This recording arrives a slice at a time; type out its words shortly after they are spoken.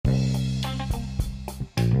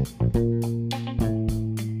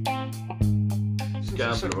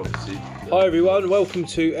Gambler, obviously. Hi everyone, welcome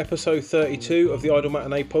to episode 32 of the Idle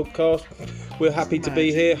Matinee podcast. We're happy to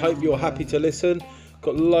be here, hope you're happy to listen.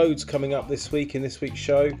 Got loads coming up this week in this week's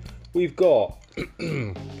show. We've got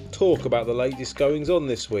talk about the latest goings on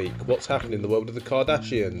this week, what's happening in the world of the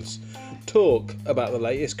Kardashians, talk about the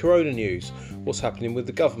latest corona news, what's happening with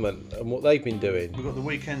the government and what they've been doing. We've got the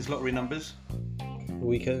weekend's lottery numbers.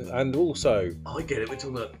 And also I get it, we're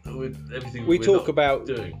talking about everything we we're talk not about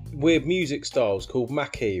doing. weird music styles called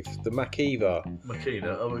Makiv, the Makiva,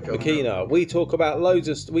 Makina. Oh, okay. Makina. We talk about loads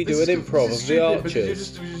of... We do an improv of the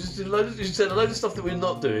Archers. You said a load of stuff that we're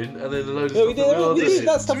not doing, and then a load of No, stuff we that we are did doing.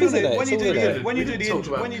 that stuff, isn't it? When you It's do all in the it. when you We do the didn't talk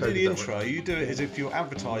about when you do the COVID that intro, you do it as if you're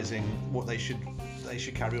advertising what they should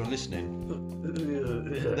carry on listening.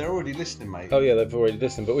 Yeah. They're already listening, mate. Oh yeah, they've already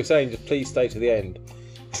listened, but we're saying just please stay to the end.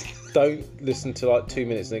 Don't listen to like 2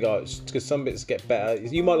 minutes and they go, because some bits get better.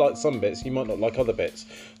 You might like some bits, you might not like other bits.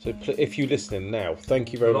 So if you're listening now,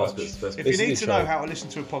 thank you very The last much. bit's the best If bit. you This need is to the know show. how to listen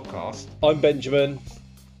to a podcast, I'm Benjamin.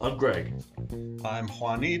 I'm Greg. I'm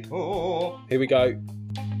Juanito. Here we go.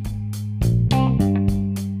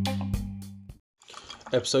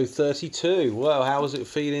 Episode 32. Well, how is it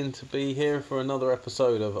feeling to be here for another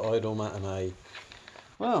episode of Idle Matinee?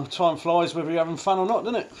 Well, time flies whether you're having fun or not,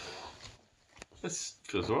 doesn't it? This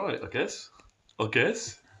feels alright, I guess. I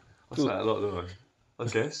say that a lot, don't I? I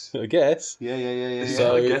guess. I guess. Yeah.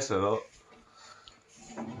 So- I guess a lot.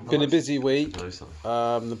 Been a busy week. No,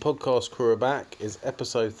 something. The podcast crew are back. It's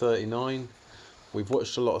episode 39. We've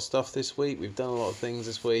watched a lot of stuff this week. We've done a lot of things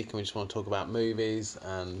this week, and we just want to talk about movies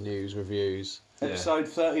and news reviews. Episode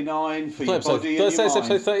 39 for Did your I say body and your episode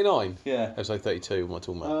mind. 39? Yeah. Episode 32, what am I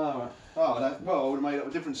talking about? Right. Well, I would have made up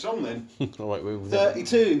a different song then. All right, we'll never,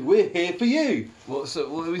 32, we're here for you. What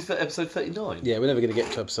are we, episode 39? yeah, we're never going to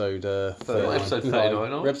get to episode 39. Episode 39,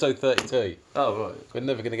 aren't we? We're episode 32. Oh, right. We're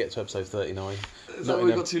never going to get to episode 39. Is that what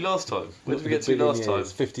we got to last time? Where did we get to last time?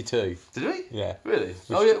 52. Did we? Yeah. Really?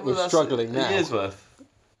 We're that's struggling now. A year's worth,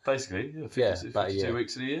 basically. Yeah, 52, about a 52 year.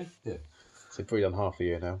 weeks in a year. Yeah. So we've probably done half a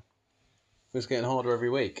year now. It's getting harder every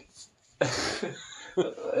week.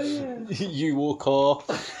 You walk off.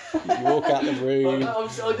 You walk out the room.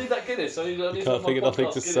 I need that Guinness. I need Can't think of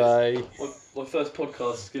nothing to say. My first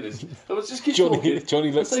podcast Guinness. I was just keep talking.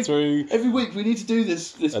 Johnny looks It's like, through. Every week we need to do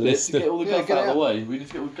this bit list to get all the Yeah, guff get out of out. the way. We need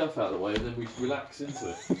to get all the guff out of the way, and then we relax into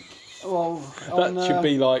it. Well, That should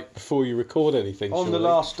be like before you record anything. on the surely.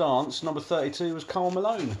 last dance, number 32 was Carl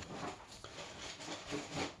Malone.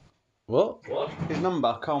 What? What? His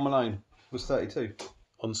number, Carl Malone, was 32.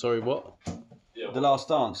 On sorry, what? Yeah. The Last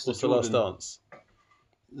Dance. What's the last Jordan- dance?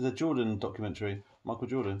 The Jordan documentary, Michael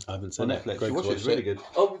Jordan. I haven't On seen it. Netflix. Greg's You watch it, it's watched really good.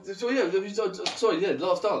 Oh, so yeah. Sorry, yeah.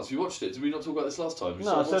 Last Dance. We watched it. Did we not talk about this last time? We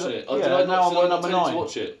No, I started said watching it. it. Yeah, Did I now I'm not on number tell you 9. to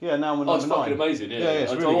watch it? Yeah, now I'm on Oh, number it's 9. fucking amazing. Yeah,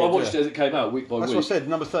 it's I really good, watched yeah. it as it came out, week by That's week. what I said,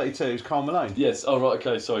 number 32 is Carl Malone. Yes. Oh right.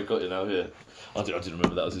 Okay. Sorry. Got you now. Yeah. I didn't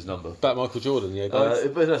remember that was his number. About Michael Jordan, yeah, guys.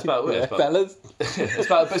 But that's about it. Yeah, It's about, fellas.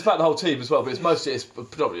 it's about the whole team as well. But it's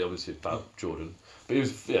predominantly obviously about Jordan. But he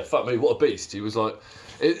was fuck me, what a beast. He was like.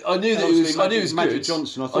 I knew that he was. I knew he was Magic good.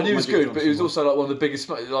 Johnson, I I thought knew he was Magic good, but he was Johnson also like one of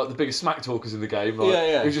the biggest smack talkers in the game. Like,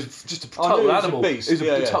 Yeah. He was just a I knew total he was a animal. beast, He was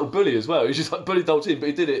yeah, a yeah. total bully as well. He just like bullied the whole team, but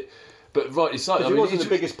he did it. But rightly so. Because he wasn't the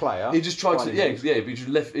biggest player. He just tried by to, any yeah, means. But he just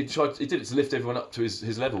left. He did it to lift everyone up to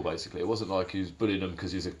his level. Basically, it wasn't like he was bullying them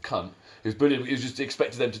because he was a cunt. He was bullying. He was just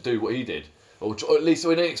expected them to do what he did, or at least he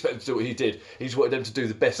didn't expect them to do what he did. He just wanted them to do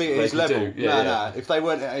the best Be that at they his could level. do. Yeah, No. If they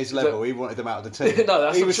weren't at his level, he wanted them out of the team. no,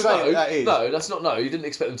 that's he not was true. saying that is. No, that's not. No, he didn't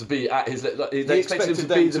expect them to be at his. They He expected him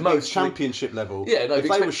to be the most. championship level. Yeah, no, if he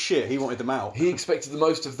they expect- were shit, he wanted them out. He expected the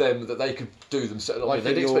most of them that they could do themselves. I mean,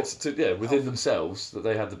 they think didn't expect it to, within themselves that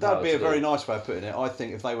they had the power. That'd be to a very do it. nice way of putting it. I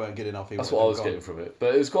think if they weren't good enough, he That's wanted what I was them getting gone. from it.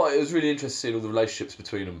 But it was really interesting seeing all the relationships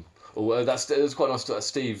between them. It was quite nice to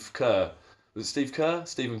Steve Kerr. Was it Steve Kerr?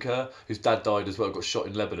 Stephen Kerr, whose dad died as well, got shot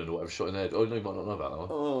in Lebanon or whatever, shot in the head. Oh, no, you might not know about that one.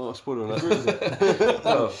 Oh, spoiler alert.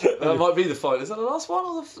 Oh, that might be the final. Is that the last one?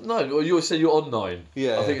 Or no, or you said you're on 9.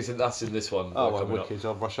 Yeah, I think that's in this one. Oh, well, coming up. wicked.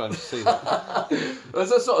 I'll rush home to see that.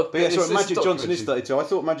 That's not a, But yeah, it's sorry, Magic a Johnson is documentary. 32. I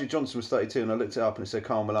thought Magic Johnson was 32, and I looked it up and it said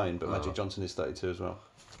Carl Malone, but Magic Johnson is 32 as well.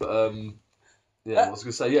 But yeah, I was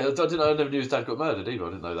going to say, I never knew his dad got murdered either. I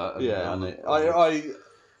didn't know that. Yeah, And, and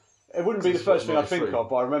it wouldn't be the This is first thing I what think 93. of,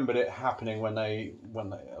 but I remembered it happening when they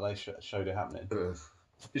showed it happening.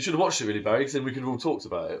 You should have watched it, really, Barry, because then we could have all talked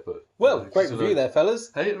about it. But Well, great review there,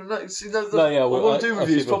 fellas. Hey, no, see, No, yeah, well, we want to do I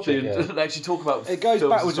reviews should watch properly it, and actually talk about. It goes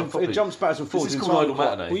films backwards and and stuff it jumps backwards and This forwards. is in called time. Idle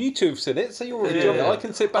Matinee. Well, you two have seen it, so you're reviewing it. I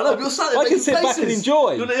can sit back. I know, but you're sat there I can making sit back and faces.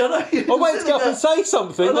 enjoy. You're, I waiting to go up and say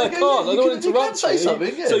something. I know, I yeah, can't. yeah, I you don't can- want to you can interrupt say you.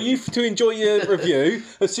 something, yeah. So you to enjoy your review.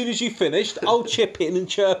 As soon as you finished, I'll chip in and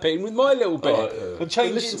chirp in with my little bit Alright, yeah. and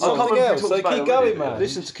change it listen, to I can't something remember else. if we So talked about keep it already, going, man.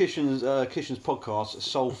 Listen to Kitchen's podcast,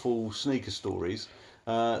 Soulful Sneaker Stories.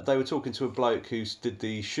 They were talking to a bloke who did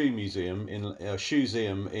the shoe museum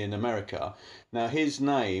in America. Now his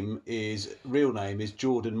real name is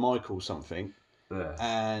Jordan Michael something. Yeah.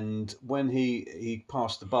 And when he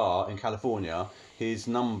passed the bar in California, his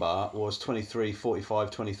number was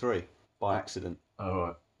 234523 by accident. All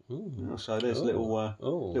right. So there's a little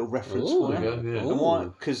reference Ooh. for you. Yeah, yeah. And why?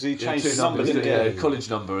 Because he changed his Two number, numbers, didn't he? college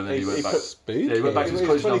number, and then he went back. Spooky. Yeah, he went back to his He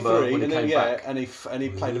was college number 23, when he and then came back. and he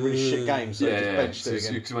played a really shit game, so he just benched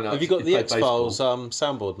it again. Have you got the X-Files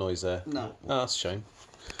soundboard noise there? No. Oh, that's a shame.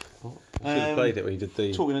 Should have played it when you did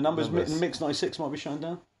the... Talking of numbers, Mix 96 might be shutting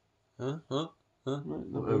down. Huh? That That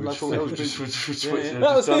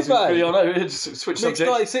was good, mate. I know, just switch Mix subject.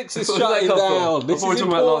 96 is Where did that shutting come from? down. I This thought we is were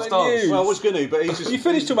talking about Last important Dance. news. Well, I was going to, but he's just... You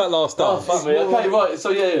finished talking about Last Oh, Dance. fuck me. Okay, right. So,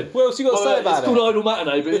 yeah. What else you got to say about it's it? called Idle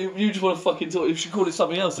Matinee, but you just want to fucking talk. You should call it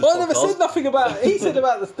something else. This Well, I never podcast. said nothing about it. He said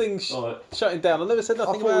about the thing Alright. shutting down. I never said I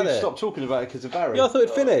nothing thought about we it. stopped talking about it because of Barry. Yeah, I thought it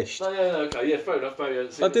finished. No, yeah, okay, yeah, fair enough, Barry. I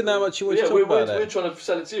didn't know how much you wanted to talk we're, about we're it. trying to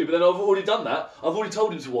sell it to you, but then I've already done that. I've already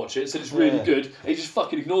told him to watch it, said it's really Yeah. good. He just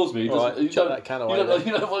fucking ignores me. He Alright, doesn't- you chuck don't- that can you away don't-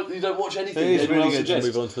 then. you don't watch anything. It is anyone really else good. suggests.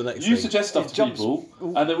 Move on to the next You thing. suggest stuff to jumps- people,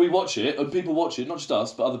 and then we watch it, and people watch it, not just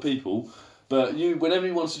us, but other people. But you, whenever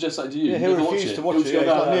anyone suggests something to you, Yeah, you he'll never refuse watch it. to watch He'll it, just go, yeah,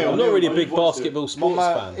 "No, he's like no, Neil. no, I'm not really a I've big watched it." basketball sports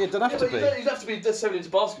fan. It doesn't have Yeah, to but be. you don't have to be that's heavily into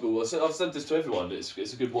basketball. I've said this to everyone.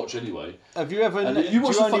 It's a good watch anyway. Have you ever? And Do you you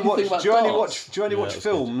watched the only fucking watch? thing about Do you only darts. watch? Do you only Yeah, watch that's good.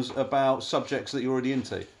 films about subjects that you're already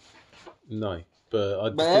into? No, but I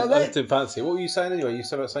just, Well, didn't, I just didn't fancy it. What were you saying anyway? You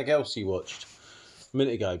said about something else you watched a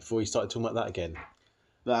minute ago before you started talking about that again.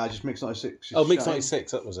 Nah, just Mix 96. Oh, Mix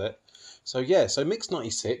 96, that was it. So, yeah, Mix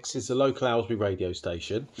 96 is the local Aylesbury radio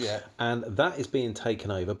station. Yeah. And that is being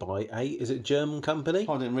taken over by is it a German company?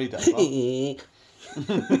 I didn't read that. far.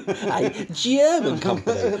 A German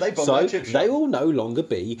company. They bombed So our chip shop. they will no longer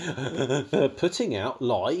be putting out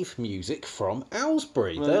live music from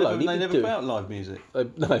Aylesbury. Well, They'll they only be never doing put out live music.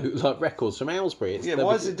 no, like records from Aylesbury. Yeah,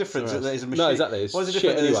 why is it different that there's a machine? No, exactly. It's Why is it shit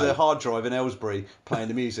different that there's anyway. a hard drive in Aylesbury playing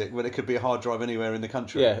the music when it could be a hard drive anywhere in the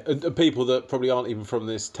country? Yeah, and people that probably aren't even from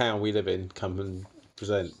this town we live in come and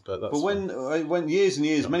present. But that's But when years and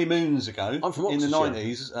years, many moons ago, I'm from in the Oxfordshire.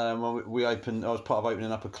 90s, when we opened, I was part of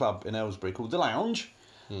opening up a club in Aylesbury called The Lounge.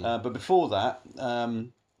 Hmm. But before that,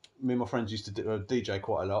 me and my friends used to DJ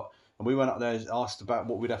quite a lot. And we went up there and asked about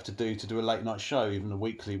what we'd have to do a late night show, even a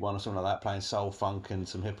weekly one or something like that, playing soul, funk and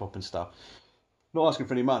some hip hop and stuff. Not asking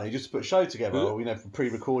for any money, just to put a show together, or,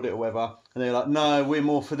 pre-record it or whatever. And they're like, no, we're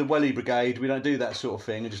more for the Welly Brigade. We don't do that sort of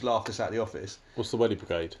thing, and just laughed us out of the office. What's the Welly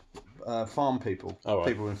Brigade? Farm people. Oh, right.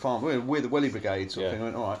 People in farm. We're the Welly Brigade sort of Yeah. thing. I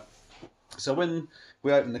went, all right. So when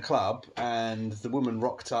we opened the club and the woman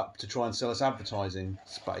rocked up to try and sell us advertising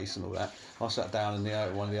space and all that, I sat down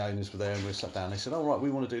and one of the owners were there and we sat down. They said, "Oh right, we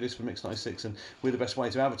want to do this for Mix 96 and we're the best way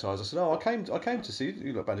to advertise." I said, "Oh, I came to see you.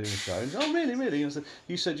 You look about doing the show." And he said, "Oh really, really?" And I said,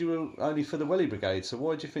 "You said you were only for the Welly Brigade. So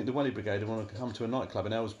why do you think the Welly Brigade would want to come to a nightclub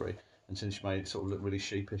in Aylesbury?" And then she made it sort of look really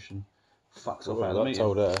sheepish and fucks off out of the I meeting.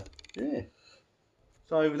 told her. Yeah.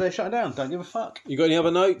 So they're shutting down. Don't give a fuck. You got any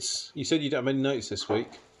other notes? You said you don't have any notes this week.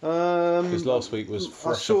 Because last week was I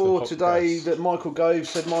fresh off saw the hot today press. that Michael Gove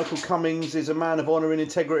said Michael Cummings is a man of honour and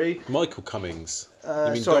integrity. Michael Cummings.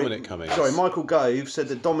 You mean Sorry, Dominic Cummings? Sorry, Michael Gove said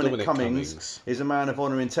that Dominic Dominic Cummings, Cummings. is a man of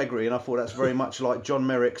honour and integrity, and I thought that's very much like John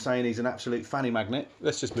Merrick saying he's an absolute fanny magnet.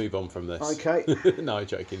 Let's just move on from this. Okay. No, I'm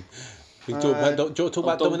joking. Do you want to talk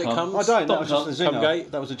about Dom Dominic Cum. Cummings? I don't. That was just a zinger.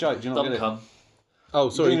 Cumgate? That was a joke. Do you not Don't get it? come. Oh,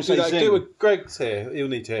 sorry. You didn't say Do zing. it. Greg's here. He'll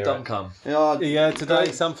need to hear Don't it. come. Yeah, Today,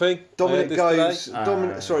 Greg- something? Dominic This Goves.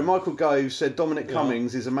 today? Sorry, Michael Gove said Dominic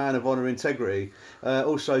Cummings is a man of honour and integrity.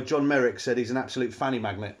 Also, John Merrick said he's an absolute fanny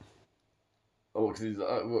magnet. Oh,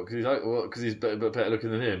 because he's better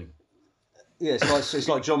looking than him. Yeah, it's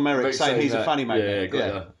like John Merrick saying he's a fanny magnet. Yeah,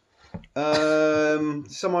 got ya.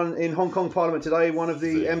 Someone in Hong Kong Parliament today, one of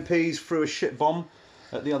the MPs threw a shit bomb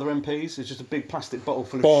at the other MPs. It's just a big plastic bottle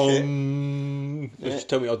full of shit. Bong. Just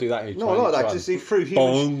tell me I'll do that. No, I like that because he threw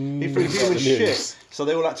Bong. human News. shit. So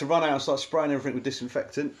they all had to run out and start spraying everything with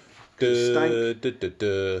disinfectant. Stank.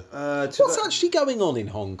 What's actually going on in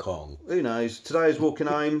Hong Kong? Who knows? Today I was walking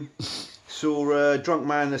home, saw a drunk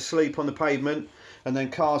man asleep on the pavement. and then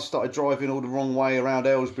cars started driving all the wrong way around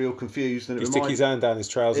Aylesbury, all confused. And He stick his hand down his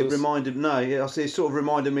trousers. it reminded it sort of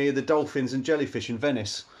reminded me of the dolphins and jellyfish in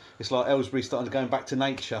Venice. It's like Aylesbury starting to going back to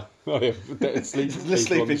nature. Oh, yeah.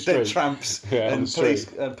 Sleeping dead tramps Yeah,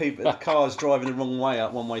 and people, cars driving the wrong way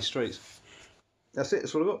up one-way streets. That's it.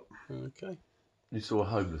 That's what I got. Okay. You saw a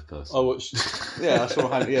homeless person. I watched. Yeah, that's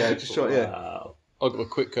what I. Yeah, just shot. Yeah. Wow. I got a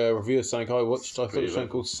quick review of something I watched. I thought it was something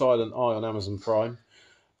called Silent Eye on Amazon Prime.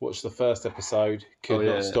 Watched the first episode. Could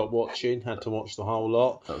not stop watching. Had to watch the whole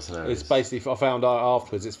lot. That was hilarious. It's basically, I found out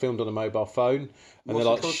afterwards, it's filmed on a mobile phone, and they're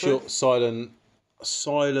like short, silent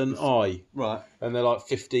Eye, Right. and they're like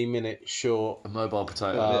 15-minute short A mobile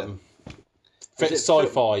potato.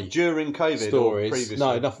 sci-fi during COVID stories. or previously?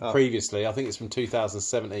 No, nothing previously. I think it's from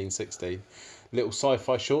 2017-16. Little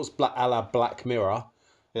sci-fi shorts, a la Black Mirror.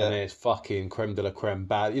 Yeah. And it's fucking creme de la creme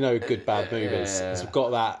bad. You know, good bad movies. Yeah. It's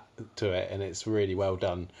got that to it, and it's really well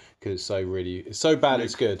done because it's so bad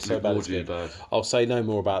it's good. So bad it's good. I'll say no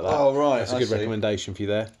more about that. Oh, right, That's a I good see. recommendation for you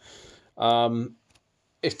there.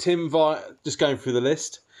 If Tim Vi, just going through the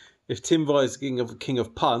list, if Tim Vi is king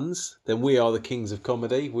of puns, then we are the kings of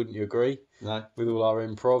comedy. Wouldn't you agree? No. With all our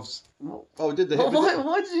improvs. Oh, did the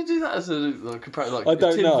Why did you do that as a comparative? Like, I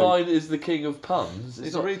don't Tim know. Vine is the king of puns.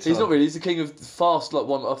 He's a retard. He's not really. He's the king of fast. Like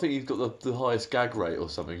one. I think he's got the highest gag rate or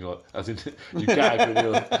something. Like as in you gag when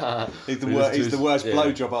you're. He's the worst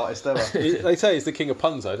blowjob artist ever. They say he's the king of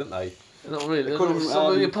puns, though, don't they? Not really. call him,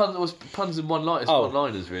 Some of your puns in one-liners.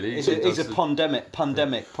 One-liners, really. He's a pandemic.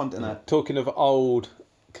 Talking of old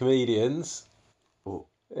comedians. Oh.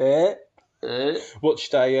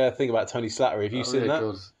 Watched a thing about Tony Slattery. Have you seen that?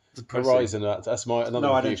 God. Depressing. Horizon. That's my another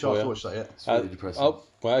No, I review didn't try for to you. watch that yet. It's really depressing. Oh,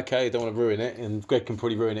 well, okay. Don't want to ruin it, and Greg can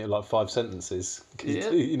probably ruin it in like 5 sentences. Yeah.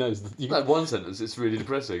 He knows. That one sentence, it's really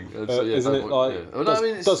depressing. So, yeah, isn't it like? Yeah. Well, no, I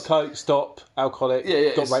mean, does coke? Stop. Alcoholic.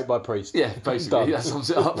 Yeah, got raped by a priest. Yeah, basically, Done. that sums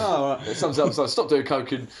it up. Oh, right. It sums it up. So stop doing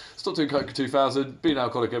coke in 2000. Been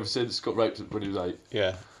alcoholic ever since. Got raped when he was 8.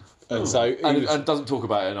 Yeah. And so And doesn't talk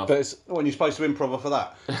about it enough. but it's When you're supposed to improv off of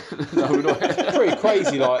that. No, we're not. pretty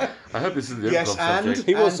crazy. Like I hope this is the Yes, improv and subject.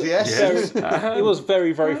 he was yes. very, he was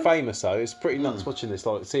very, very famous though. It's pretty nuts watching this.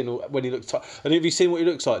 Like seeing when he looked. And have you seen what he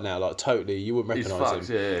looks like now? Like totally, you wouldn't He's recognise him. fucked,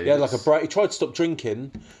 yeah, he had like a he's- break. He tried to stop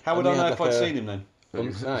drinking. How would and I he know had if like I'd a- seen him then? No,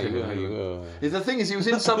 you. The thing is, he was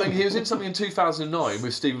in something. He was in something in 2009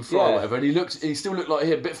 with Stephen Fry, Yeah. or whatever, and he still looked like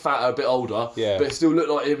him, a bit fatter, a bit older, Yeah. but it still looked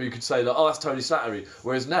like him. You could say like, oh, that's Tony Slattery.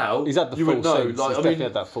 Whereas now, He's had the you full wouldn't know. since. Like, He's I definitely mean,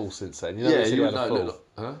 had that full since then. You know, yeah, he said you he had wouldn't a know. full.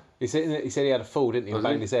 Huh? He said he had a fall, didn't he? Was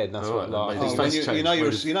Banged he? his head. And that's Oh, what. right, Like, mate. I His think- face You changed know,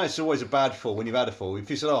 really. it's always a bad fall when you've had a fall. If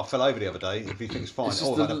you said, "Oh, I fell over the other day," if you think it's fine, It's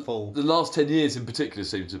just I've had a fall. the last 10 years in particular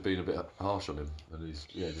seem to have been a bit harsh on him, and he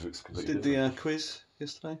looks completely Did different. the quiz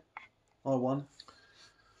yesterday? I won.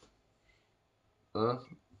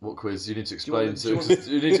 What quiz? You need to you want explain to- to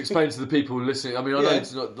you need to explain to the people listening. I mean, I know Yeah.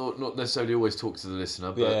 it's not necessarily always talk to the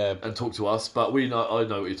listener, but Yeah. and talk to us. But I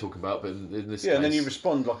know what you're talking about. But in this Yeah, case, and then you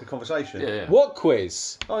respond like a conversation. yeah. What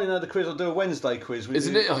quiz? Oh, you know the quiz. I'll do a Wednesday quiz.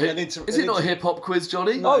 Isn't it? Is it not a hip hop quiz,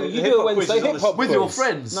 Johnny? No. Oh, the you do a hip-hop quiz Wednesday is on hip hop With quiz. your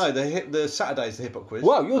friends. No, the Saturday's the hip hop quiz.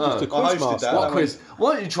 Wow, you're just a I quiz hosted master. that. What quiz?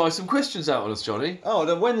 Why don't you try some questions out on us, Johnny? Oh,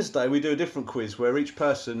 then Wednesday we do a different quiz where each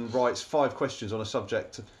person writes 5 questions on a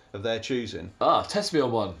subject of their choosing. Test me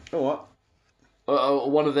on one. All right.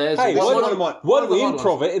 One of theirs. Hey, One why of don't my- why don't we one of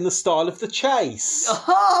improv it in the style of The Chase?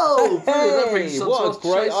 Oh, brilliant. That brings Hey, us what to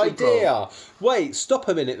a great Chase improv. idea. Wait, stop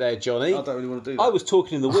a minute there, Johnny. I don't really want to do that. I was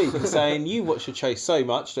talking in the week and saying, you watch The Chase so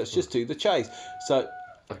much, let's just do The Chase. So,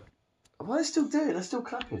 Why are they still doing it? They're still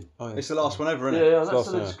clapping. It's the last one ever, isn't Yeah, it?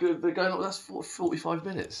 that's good. They're going up. That's 45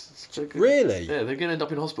 minutes. really? Yeah, they're going to end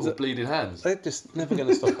up in hospital with bleeding hands. They're just never going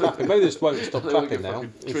to stop clapping. Maybe they just won't stop They won't clapping get now.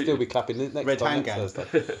 fucking They'll treated. still be clapping next Red time, hand next gang.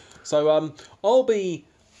 Thursday. So, I'll be...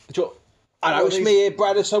 Hello, Well, it's these- me here,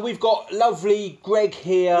 Brad. So we've got lovely Greg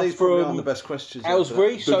here These probably aren't the from best questions.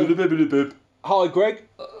 Aylesbury. So, hi, Greg.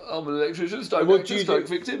 I'm an electrician, stroke What actor, do you stroke do?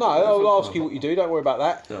 victim. No, I'll ask you what you do. Don't worry about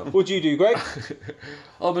that. No. What do you do, Greg?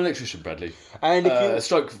 I'm an electrician, Bradley. And if you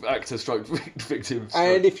Stroke actor, stroke victim.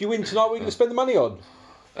 and if you win tonight, what are you going to spend the money on?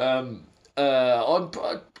 I'm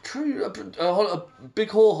a big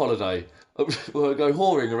whore holiday. We'll go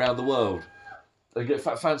whoring around the world. They get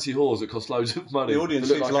fancy whores that cost loads of money. The audience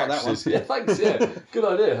They look seems to like that one. actresses. Yeah, thanks. Yeah, good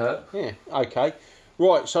idea, huh? Yeah. Okay.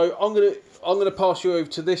 Right. So I'm gonna pass you over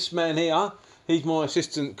to this man here. He's my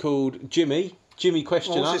assistant called Jimmy. Jimmy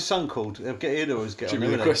Questioner. What's his son called? Get in or get Jimmy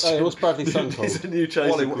on, the isn't it? Question. Hey, what's Bradley's son called? It's a new chaser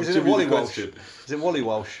Wally, called is it Jimmy Wally the Walsh? Question. Is it Wally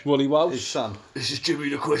Walsh? Wally Welsh. His son. This is Jimmy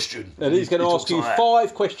the Question. And he's going to He ask talks you like that.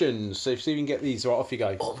 5 questions. So see if you can get these right. Off you go.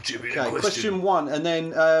 I'm Jimmy the Okay, question 1, and then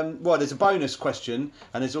there's a bonus question,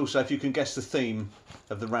 and there's also if you can guess the theme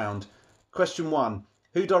of the round. Question 1.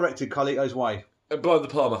 Who directed Carlito's Way? Brian De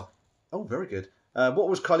Palma. Oh, very good. What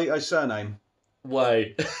was Carlito's surname?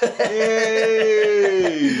 Way.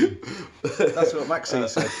 Yay! That's what Maxine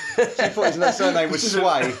said. She thought his surname was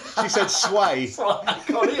Sway. She said Sway.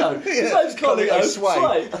 Carlito. His name's Carlito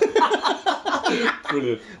Sway.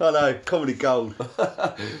 Brilliant. I know, comedy gold.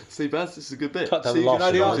 See, Baz, this is a good bit. Cut down Do the you know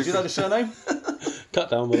laughter, do you know the surname? Cut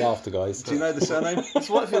down the laughter, guys. Do you know the surname? It's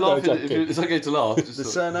what if you're No, laughing. joking. It's okay to laugh. Just The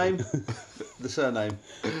surname? The surname.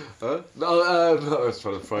 No, I was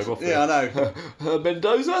trying to throw him off. Yeah, I know.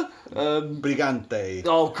 Mendoza? Brigante.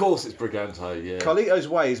 Oh, of course it's Brigante, yeah. Carlito's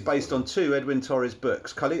Way is based on 2 Edwin Torres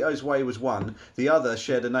books. Carlito's Way was one. The other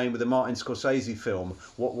shared a name with a Martin Scorsese film.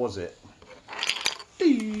 What was it?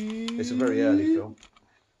 It's a very early film.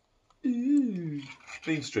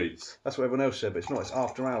 Mean Streets. That's what everyone else said, but it's not. It's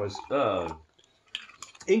After Hours. Oh.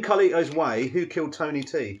 In Carlito's Way, who killed Tony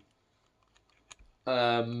T?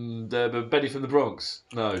 Benny from the Bronx.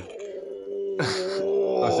 No. I said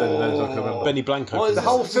the names I can't remember. Benny Blanco. Oh, from The is that.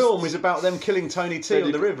 whole film is about them killing Tony T Benny-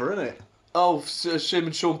 on the river, isn't it? Oh, Shim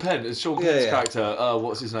and Sean Penn. It's Sean Penn's Yeah. character.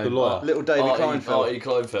 What's his name? The lawyer. Little Davy Kleinfeld. Artie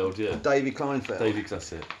Kleinfeld, yeah. Davy Kleinfeld. Davy,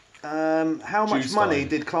 that's it. How much Juice money Stein.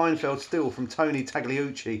 did Kleinfeld steal from Tony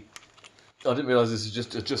Tagliucci? I didn't realise this is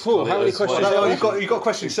just Cool, how many Carlito's questions Way. Oh, you've got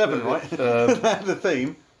question 7, right? The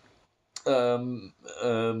theme.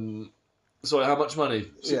 Sorry, how much money?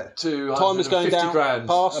 Yeah. Time is going 250 down. grand.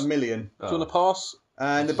 Pass. $1 million. Do you want to pass?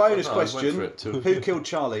 And the bonus No, I went for question: it too. who killed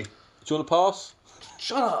Charlie? Do you want to pass?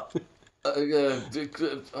 Shut up. Fuck Do you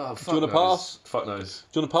wanna knows. pass? Fuck knows.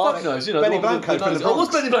 Do you want to pass? Fuck knows. You know, Benny the one with Blanco from nose. the Oh,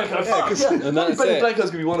 what's Bronx. Benny Blanco? Fuck, 'cause- yeah. And that's Benny it. Blanco's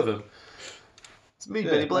gonna be one of them. It's me,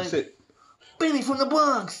 Benny Yeah, Blanco. that's it. Benny from the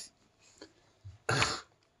Bronx.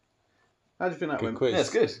 How do you think that Good went? quiz. Yeah, it's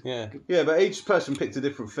good. Yeah, Yeah, but each person picked a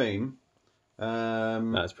different theme.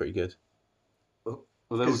 that's pretty good. Well,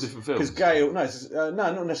 they're all different films. Because Gail, no,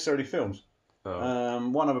 not necessarily films. Oh.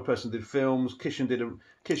 One other person did films. Kishan did a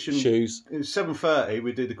Kishan. Shoes. It was 7:30.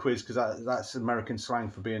 We did the quiz because that's American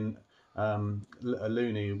slang for being a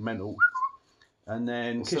loony, mental. And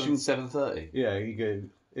then Kishan. 7:30. Yeah, you go.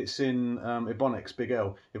 It's in Ebonics, Big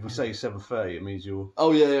L. If we say 7:30, it means you're.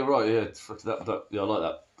 Oh yeah, right, yeah. Yeah, I like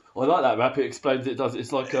that. I like that rap. It explains. It does.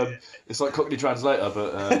 It's like Cockney Translator,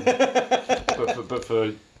 but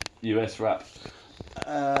for US rap.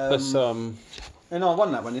 Let's And I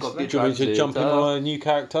won that one. Got Yesterday. do you want me to jump in on a new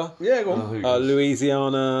character? Yeah, go on.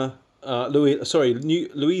 Louisiana,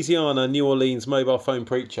 Louisiana, New Orleans mobile phone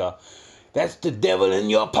preacher. That's the devil in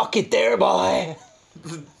your pocket there, boy.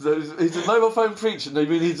 He's a mobile phone preacher. No, I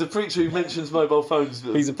mean he's a preacher who mentions mobile phones.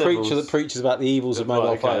 He's a preacher that preaches about the evils of mobile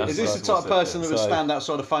Right, okay, phones. Is this the That's type of what I said, person that would So- stand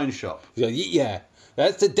outside a phone shop? He's like, yeah,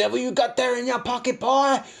 that's the devil you got there in your pocket,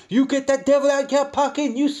 boy. You get that devil out your pocket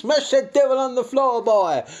and you smash that devil on the floor,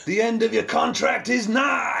 boy. The end of your contract is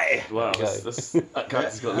nigh. Wow, that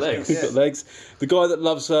character's got legs. He's got legs. The guy that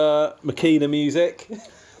loves Makina music.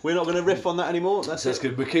 We're not going to riff on that anymore. That's That's it.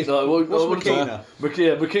 good. Makina. What's Makina?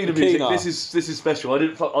 Makina music. Makina. This is special. I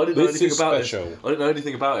didn't know This anything is about special. it. I didn't know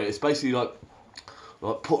anything about it. It's basically like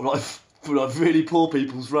really poor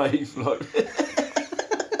people's rave. Like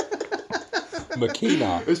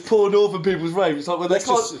Makina. it's poor northern people's rave. It's like when Let's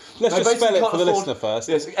they just can't. let's they just spell basically it can't for the afford- listener first.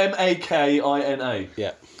 Yes, Makina.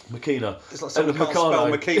 Yeah. Makina. It's like someone can't spell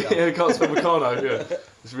Makina. Yeah, can't spell Meccano. Yeah,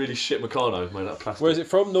 it's really shit Meccano made out of plastic. Where is it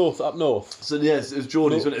from? Up north. So yes, it was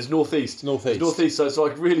Geordie's, wasn't it? It's northeast. Northeast. It's northeast. So it's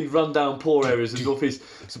like really run down poor areas in northeast.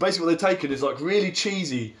 So basically, what they've taken is like really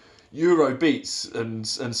cheesy Euro beats and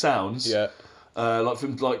sounds. Yeah. Like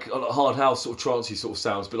from like hard house sort of trancey sort of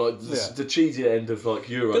sounds, but like the cheesier end of like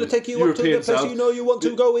Euro. Gonna take you European up to the place sound. you know you want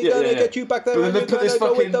to go. We're gonna get you back there. But then and they you're put this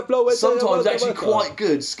gonna go with fucking the flow. sometimes actually quite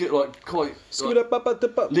good like quite.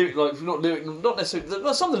 Lyric, not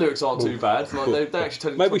necessarily. Some of the lyrics aren't too bad. Like they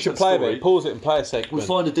actually tell. Maybe we should play a bit. Pause it and play a segment. We'll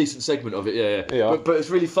find a decent segment of it. Yeah. Yeah. But it's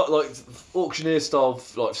really like auctioneer style,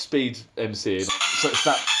 like speed MCing. So it's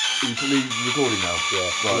that. Are you probably recording now? Yeah.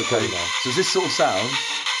 Right. Okay. Now. So is this sort of sound?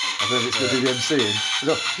 I don't know if it's going to do the MCing. It's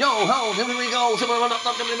like, yo ho, here we go. With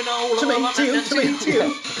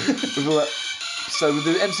all that. So with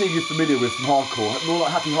the MCing you're familiar with from hardcore, more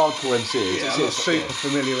like happy hardcore MCing. Yeah, I'm not super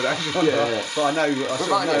familiar with that. Yeah. But I know how it's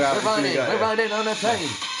going to go. We're riding on a plane.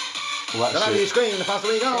 All that The louder you shit. scream, the faster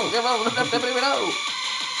we go.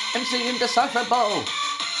 MC indecipherable.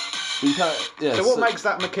 You can't, yeah, So what makes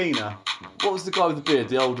that Makina? What was the guy with the beard?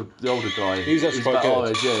 The older guy. He was actually quite about good. our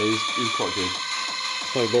age, yeah, he was quite good.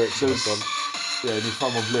 No lyrics So in it's, this one. yeah, and he's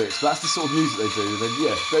fun with lyrics. But that's the sort of music they do. And then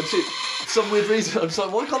yeah, but for some weird reason, I'm just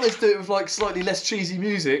like, why can't they just do it with like slightly less cheesy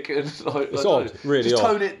music and like It's I don't odd, know, really just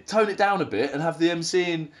odd. tone it down a bit and have the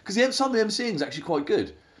MCing because some of the MCing is actually quite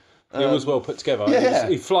good. It was well put together. Yeah.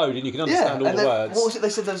 It flowed, and you can understand all and the then, words. what was it? They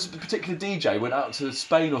said there was a particular DJ went out to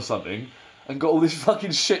Spain or something and got all this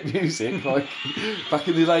fucking shit music, like back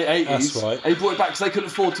in the late 80s. That's right. And he brought it back because they couldn't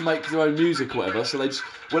afford to make their own music or whatever, so they just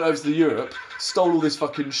went over to Europe, stole all this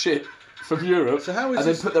fucking shit from Europe, So how is and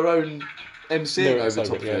this- then put their own MCing Lyrics over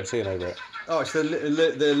top over of it, yeah, it. MCing over it. Oh, it's the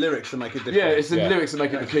lyrics that make it different. Yeah, it's the Yeah. lyrics that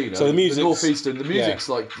make it the keener. So the music's- northeastern, the music's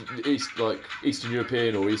like Eastern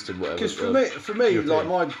European or Eastern whatever. Because for me, European.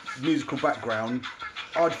 like my musical background,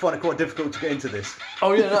 I'd find it quite difficult to get into this.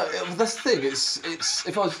 Oh yeah, no, that's the thing. It's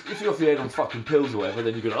if you're off your head on fucking pills or whatever,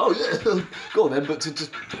 then you go, oh yeah, go on then. But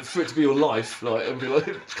for it to be your life, like, and be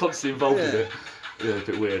like constantly involved in Yeah. it, yeah, a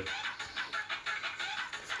bit weird.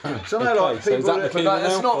 So I know, like Okay, so is people. that the But key-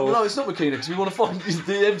 that's now, not or- no, it's not McKenna because we want to find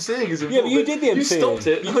the MCing is important. Yeah, but you did the You MCing. stopped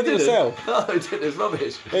it. You I did it didn't. yourself. No, I didn't. It's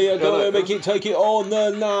rubbish. Hey, I gotta no. make it take it on the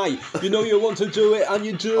night. You know you want to do it, and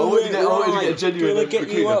you do I wanted it to get, I wanted to right. get a genuine Gonna get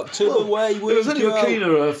you Makina. up to the way we There was only go.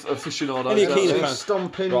 Makina aficionado. Any so- Makina So fan.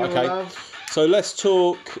 stomping Right, your okay. love. So let's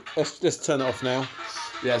talk. Let's turn it off now.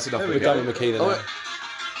 Yeah, it's enough. There we We're go. done with Makina Oh, now. wait.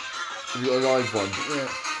 Have you got a live one? Yeah.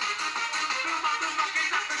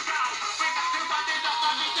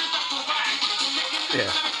 Yeah,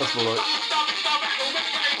 that's more like.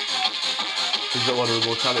 He's not one of the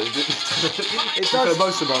more talented. It So does.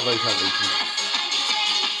 most of them aren't very talented.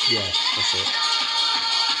 Yeah, that's it.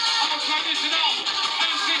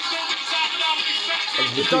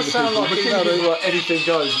 It does sound like he's anything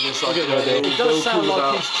goes. And it's like, It does sound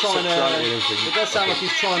like he's trying to. It does sound like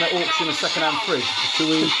he's trying to auction a second-hand fridge. Should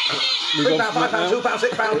we move on from that now?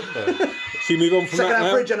 £2, Should we move on from that second-hand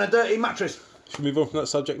now? fridge and a dirty mattress. Should we move on from that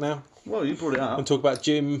subject now Well, you brought it up. and talk about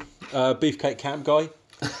Jim, Beefcake Camp Guy?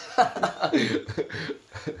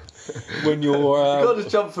 When you're You can't just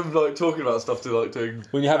jump from like talking about stuff to like doing.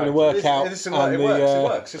 when you're having a workout, This is and it works. the, It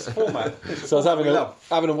works. It's a format. So I was having we love.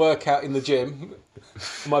 having a workout in the gym.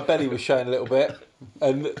 My belly was showing a little bit,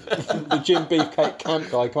 and the Jim Beefcake Camp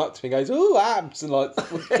Guy come up to me and goes, "Ooh, abs!" and like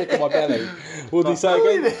tickle my belly. What did he say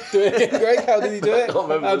again? Do it again, Greg. How did he do it? can't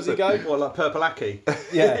remember How does he go? What, like Purple Aki?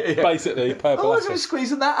 Yeah, basically purple. Oh, acid. he's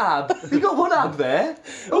squeezing that ab. You got one ab there.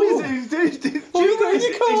 Oh, he's doing you doing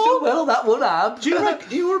your car? He's doing well, that one ab. Do you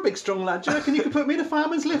reckon you were a big strong lad? Do you reckon you could put me in a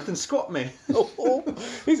fireman's lift and squat me?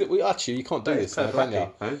 Is it? Well, actually, you can't do this now, Purple can you?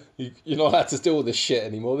 Aki. You're not allowed to do all this shit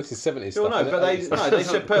anymore. This is 70s Well, stuff. no, but they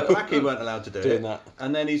said Purple Aki weren't allowed to do Doing it. that.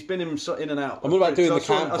 And then he's been in and out. And what about doing So the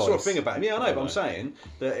camp I saw a voice? thing about him. Yeah, I know, but I'm saying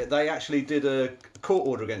that they actually did a court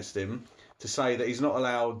order against him to say that he's not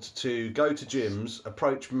allowed to go to gyms,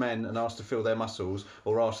 approach men and ask to feel their muscles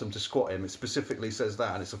or ask them to squat him. It specifically says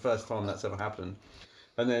that, and it's the first time that's ever happened.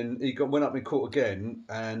 And then he went up in court again,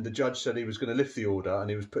 and the judge said he was going to lift the order, and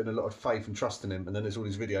he was putting a lot of faith and trust in him. And then there's all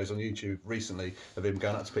these videos on YouTube recently of him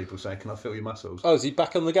going up to people saying, "Can I feel your muscles?" Oh, is he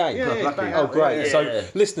back on the game? Yeah, Purple he's Aki. back Oh, out, great. yeah. So,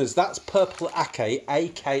 listeners, that's Purple Ake,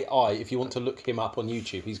 A-K-I, if you want to look him up on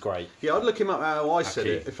YouTube. He's great. Yeah, I'd look him up how I said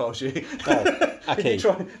Aki. it if I was you. Oh, Aki. You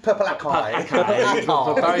try Purple Aki. Barry, you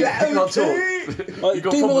can't talk. Do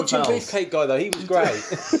got more Jim problems. Beefcake Guy, though. He was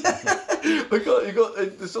great. You got.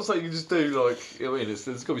 It's not something you just do. Like, you know what I mean, there's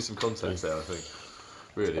got to be some context there. I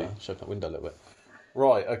think. Really. Shut that window a little bit.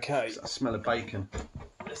 Right, okay. I smell of bacon.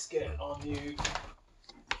 Let's get on you.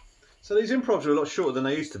 So these improvs are a lot shorter than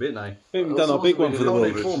they used to be, aren't they? We haven't done our big one for the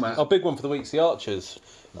Holiday week. format. Our big one for the week's the Archers.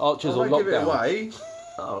 Archers I on won't give it lockdown. away.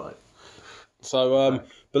 All right. So,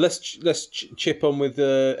 but let's chip on with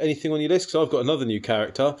anything on your list, because I've got another new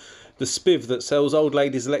character, the Spiv that sells old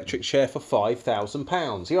ladies' electric chair for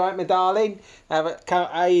 £5,000. You all right, my darling?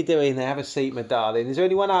 How you doing there? Have a seat, my darling. Is there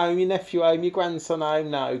anyone home? Your nephew home? Your grandson home?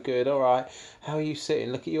 No, good. All right. How are you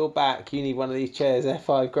sitting? Look at your back. You need one of these chairs. They're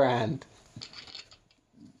 £5,000.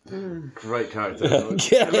 Great character.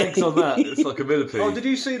 The legs on that. It's like a millipede. Oh, did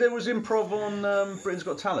you see there was improv on Britain's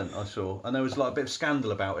Got Talent? I saw, and there was like a bit of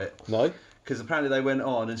scandal about it No. because apparently they went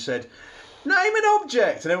on and said, "Name an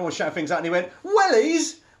object," and everyone was shouting things out, and he went,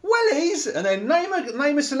 "Wellies, wellies," and then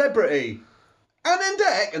name a celebrity. Anne and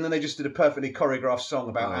Dec, and then they just did a perfectly choreographed song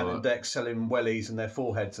about Anne and Dec selling wellies and their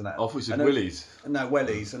foreheads and that. I thought you said And then- willies. No,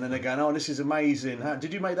 wellies, and then they're going, "Oh, this is amazing. How,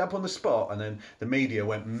 did you make that up on the spot?" And then the media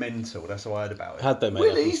went mental. That's how I heard about it. Had they made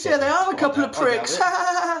Willies, yeah, they are a couple of I doubt pricks.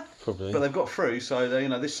 Probably. But they've got through, so they,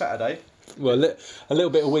 this Saturday. Well, a little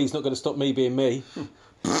bit of wee's not going to stop me being me.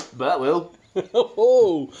 That will.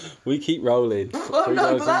 Oh, we keep rolling. Oh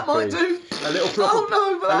no, but that might do. A little plop. Oh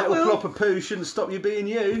no, but A that little will. plop of poo shouldn't stop you being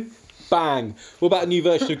you. Bang. What about a new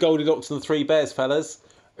version of Goldilocks and the Three Bears, fellas?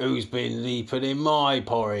 Who's been leaping in my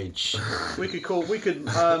porridge? We could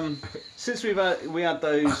since we had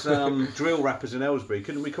those drill rappers in Aylesbury,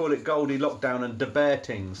 couldn't we call it Goldie Lockdown and the Bear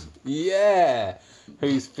Tings? Yeah.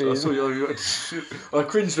 Who's been? I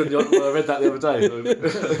cringed when I read that the other day.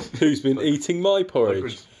 Who's been eating my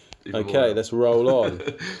porridge? Okay, let's roll on.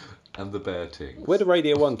 And the Bear Tings. Where do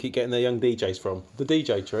Radio 1 keep getting their young DJs from? The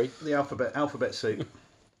DJ tree? The alphabet soup.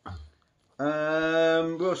 We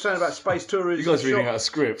were saying about space tourism. You guys reading out a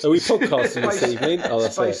script? Are we podcasting this evening? Oh,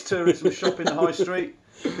 that's space it. tourism shop in the high street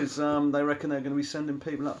because they reckon they're going to be sending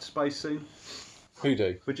people up to space soon. Who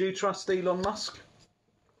do? Would you trust Elon Musk?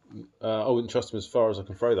 I wouldn't trust him as far as I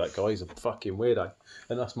can throw that guy. He's a fucking weirdo.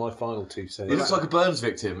 And that's my final 2 cents. He looks like a Burns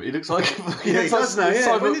victim. He looks like he does now.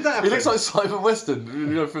 Yeah. When did that happen? He looks like Simon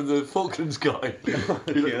Weston, from the Falklands guy. Do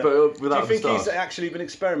you think he's actually been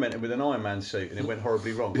experimenting with an Iron Man suit and it went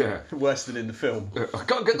horribly wrong? Yeah. Worse than in the film. I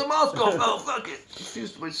can't get the mask off. Oh fuck it! It's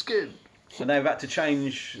fused to my skin. And they've had to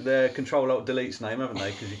change their Control-Alt-Delete's name, haven't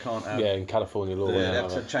they? Because you can't have... Yeah, in California law. They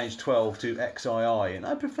have to change 12 to XII, and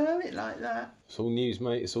I prefer it like that. It's all news,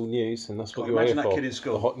 mate. It's all news, and that's what Can't you're here imagine that for. kid in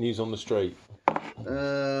school. The hot news on the street.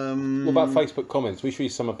 What What about Facebook comments? We should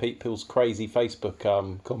read some of Pete Pill's crazy Facebook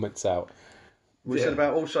comments out. We said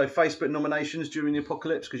about also Facebook nominations during the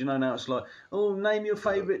apocalypse, because now it's like, name your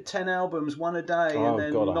favourite 10 albums, one a day, and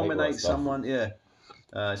then nominate someone. Yeah.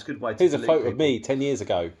 It's a good way to Here's a photo people. of me 10 years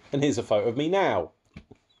ago, and here's a photo of me now.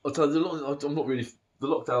 I'll tell you, I'm not really. The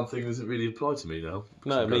lockdown thing doesn't really apply to me now.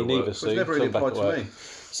 No, me neither, Sue. It's never really applied to me.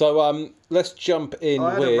 So let's jump in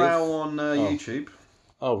I had with... a row on YouTube.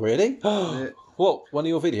 Oh, really? Yeah. What? One of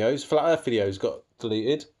your videos, Flat Earth videos, got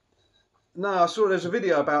deleted? No, I saw there's a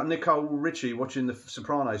video about Nicole Richie watching The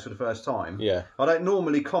Sopranos for the first time. Yeah. I don't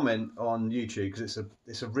normally comment on YouTube because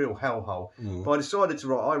it's a real hellhole. But I decided to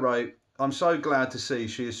write. I wrote, I'm so glad to see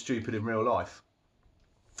she is stupid in real life.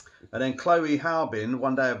 And then Chloe Harbin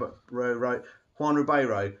one day wrote, Juan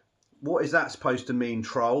Ribeiro, what is that supposed to mean,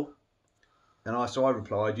 troll? And I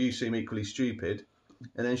replied, you seem equally stupid.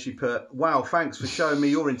 And then she put, wow, thanks for showing me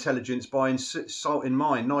your intelligence by insulting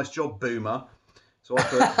mine. Nice job, boomer. So I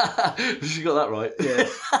put... She got that right. Yeah.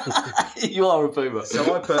 You are a boomer.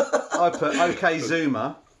 So I put, okay,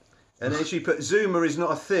 Zoomer. And then she put, Zoomer is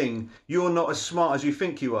not a thing. You're not as smart as you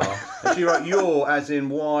think you are. And she wrote, you're as in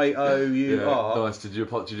Y-O-U-R. Yeah, nice. Did you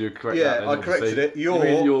correct that? Yeah, then, I corrected it. You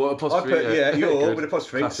mean your apostrophe? I put, you're Good. with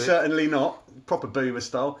apostrophe. Classic. Certainly not. Proper boomer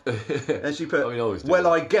style. And she put, I mean, I always do well, that.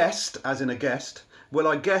 I guessed, as in a guest. Well,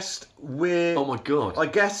 I guessed we're... Oh my god. I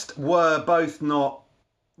guessed we're both not...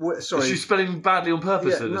 Sorry. Is she spelling badly on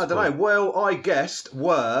purpose Yeah, at this no, I don't know. point? Well, I guessed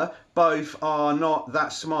were both are not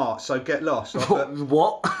that smart, so get lost. I put,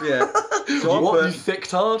 What? yeah. So What, I you thick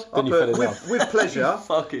tard? put, with pleasure.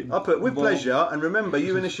 Fucking I put with mom. pleasure, and remember,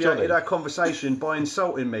 you initiated Johnny. our conversation by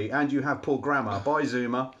insulting me, and you have poor grammar. Bye,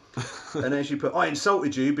 Zoomer. And then she put, I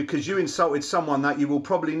insulted you because you insulted someone that you will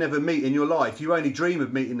probably never meet in your life. You only dream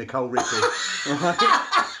of meeting Nicole Richie.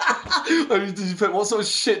 I mean, did you put, what sort of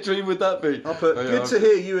shit dream would that be? I put, good to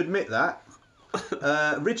hear you admit that.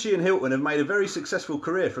 Richie and Hilton have made a very successful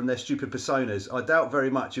career from their stupid personas. I doubt very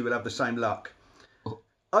much you will have the same luck.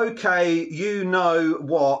 Okay, you know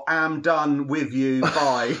what? Am done with you.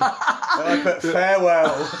 Bye. And I put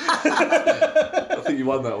farewell. I think you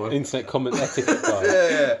won that one. Internet comment etiquette guy.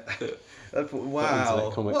 Yeah. I thought, wow.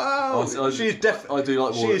 Internet comment. Wow. I She is I do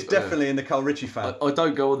like She more, is definitely a Nicole Richie fan. I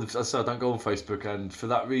don't go on. I say I don't go on Facebook, and for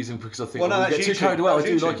that reason, because I think Well, no, I that's get too YouTube. carried away. I That's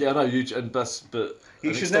do YouTube. like it. I know YouTube, and but You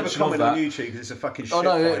an should never extension of comment on that- YouTube because it's a fucking shit Oh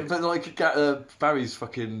no, fight. but like Barry's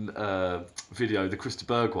fucking video, the Krista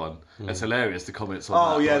Berg one. It's hilarious. The comments on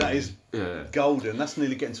that. Oh yeah, like, that is yeah. golden. That's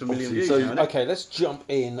nearly getting to a million Obviously, views so- now, isn't it? Okay, let's jump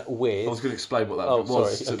in with... I was going to explain what that Oh,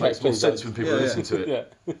 was sorry. to Okay, make more please sense don't. when people Yeah, listen to it.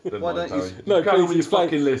 Yeah. Then Why mine, don't you- Barry. No, Carry on please with your explain,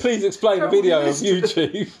 fucking list. please explain the Carry on video of with your list.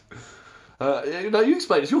 YouTube. No, you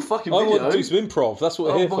explain. It's your fucking I video. want to do some improv. That's what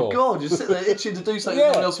we're Oh here my for. god, you're sitting there itching to do something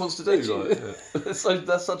Yeah. no one else wants to do. Like, so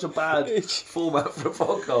that's such a bad format for a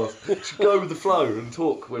podcast. You should go with the flow and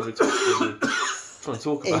talk when we're talking. Trying to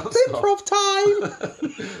talk about It's stuff. improv time!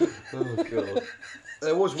 Oh god.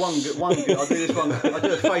 There was one good. I'll do this one. I'll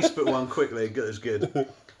do a Facebook one quickly. Good as good.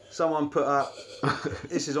 Someone put up.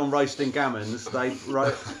 This is on Roasting Gammons.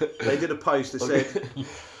 They did a post that said,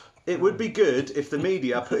 "It would be good if the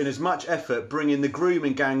media put in as much effort bringing the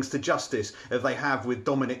grooming gangs to justice as they have with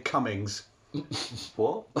Dominic Cummings."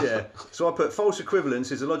 What? Yeah. So I put false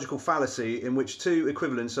equivalence is a logical fallacy in which two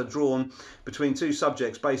equivalents are drawn between two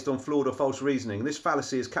subjects based on flawed or false reasoning. This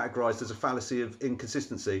fallacy is categorised as a fallacy of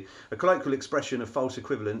inconsistency. A colloquial expression of false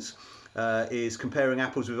equivalence is comparing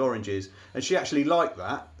apples with oranges. And she actually liked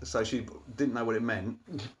that, so she didn't know what it meant.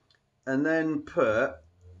 And then put,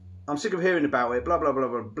 I'm sick of hearing about it. Blah blah blah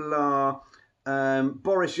blah blah.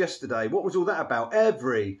 Boris yesterday. What was all that about?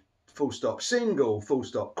 Every full stop, single full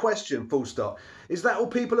stop, question full stop. Is that all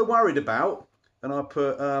people are worried about? And I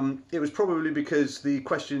put, it was probably because the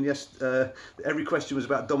question, every question was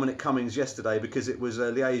about Dominic Cummings yesterday because it was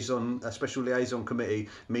a special liaison committee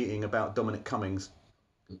meeting about Dominic Cummings.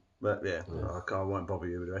 But yeah, I won't bother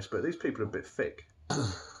you with the rest. But these people are a bit thick.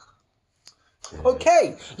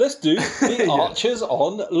 Okay, let's do the Archers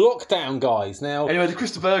on lockdown, guys. Now, Anyway, the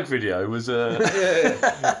Krista Berg video was...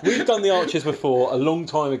 we've done the Archers before a long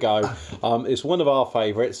time ago. It's one of our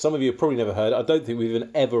favourites. Some of you have probably never heard it. I don't think we've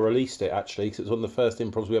even ever released it, actually, because it's one of the first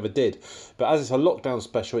improvs we ever did. But as it's a lockdown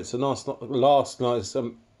special, it's a nice last night's...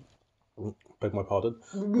 beg my pardon.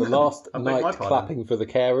 The last night clapping for the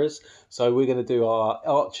carers. So we're going to do our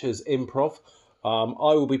Archers improv.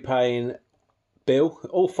 I will be playing Bill.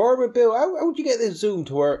 Farmer Bill. How would you get this Zoom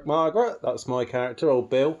to work, Margaret? That's my character, old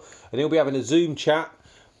Bill. And he'll be having a Zoom chat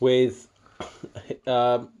with...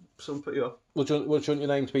 Someone put you off. What do you want your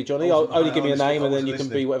name to be, Johnny? Only give me a name and then you can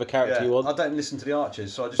be whatever character you want. I don't listen to the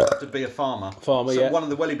Archers, so I just have to be a farmer. Farmer, yeah. One of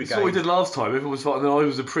the Welly Brigade. That's what we did last time. Everyone was fighting, and I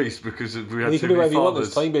was a priest because we had You too can do many whatever you want fathers.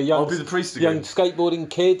 this time. Be a young, I'll be the priest again. young skateboarding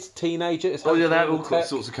kid, teenager. It's Oh yeah, they have all tech.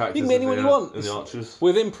 sorts of characters. You can be anyone you want. In the Archers.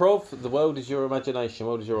 With improv, the world is your imagination. The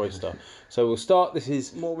world is your oyster. So we'll start. This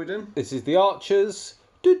is What are we doing? the Archers,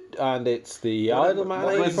 and it's the Idle Man.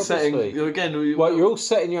 Where's the setting? Well, you're all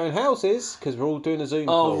set in your own houses because we're all doing a Zoom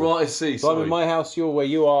Oh call. right, I see. So I'm in my house, you're where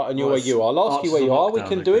you are, and you're where you are. I'll ask you where you are. We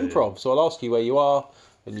can do improv. So I'll ask you where you are,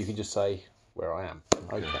 and you can just say where I am.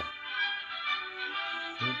 Okay.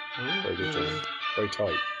 Very good, Johnny. Very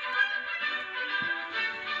tight.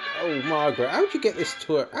 Oh, Margaret, how'd you get this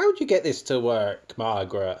to work? How'd you get this to work,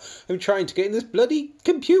 Margaret? I'm trying to get in this bloody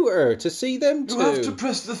computer to see them too. You have to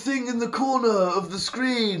press the thing in the corner of the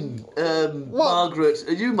screen. Margaret.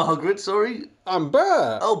 Are you Margaret? Sorry. I'm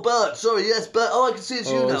Bert. Oh, Bert. Sorry. Yes, Bert. Oh, I can see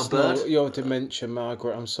it's you now, it's Bert. not your dementia,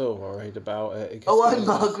 Margaret. I'm so worried about it. Oh, I'm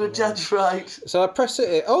Margaret. That's right. So I press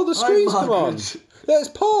it. Oh, the screen's come on. Margaret. There's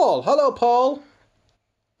Paul. Hello, Paul.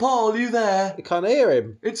 Paul, you there? I can't hear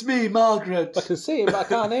him. It's me, Margaret. I can see him, but I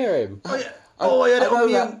can't hear him. I had it on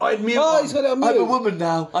mute. I had mute. Oh, he's got it on I'm a mute. woman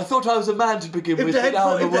now. I thought I was a man to begin If with, the but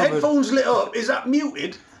now I'm a woman. headphones lit up, is that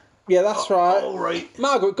muted? Yeah, that's right. All right.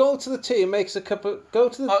 Margaret, go to the tea and make us a cup of... Go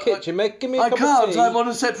to the kitchen, give me a I cup can't. of tea. I'm on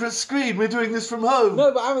a separate screen. We're doing this from home.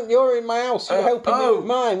 No, but you're in my house. You're helping me with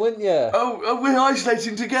mine, weren't you? Oh, we're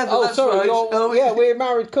isolating together. Oh, that's sorry. right. Yeah, we're a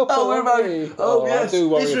married couple. Oh, we're aren't married. we? Oh, yes. I do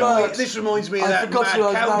worry This reminds me of I that forgot mad you, I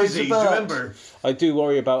was cow married to disease. Bert. Remember? I do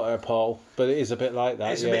worry about her, Paul, but it is a bit like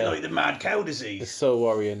that. It's a bit like the mad cow disease. It's so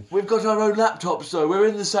worrying. We've got our own laptops, though. We're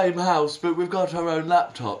in the same house, but we've got our own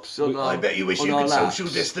laptops. I bet you wish you could social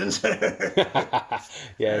distance.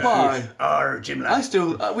 Yeah. Why? Jim Lass.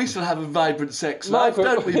 We still have a vibrant sex life,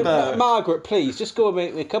 Margaret, don't we, Bert? Margaret, please, just go and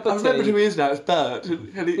make me a cup I of remember tea. who he is now. It's Bert.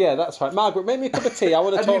 And he, Yeah, that's right. Margaret, make me a cup of tea. I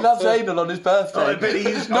want to and talk he loves to... anal on his birthday. I bet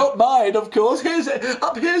he's Not mine, of course.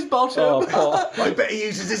 Up here's bottom. Oh, Paul. I bet he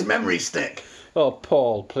uses his memory stick. Oh,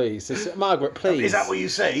 Paul, please. Margaret, please. Is that what you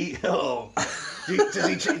say? Oh, do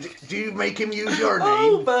you make him use your name?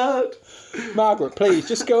 Oh, Bert. Margaret, please,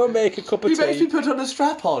 just go and make a cup of He tea. makes me put on a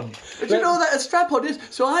strap on. Do you know what a strap on is?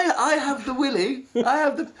 So I have the willy, I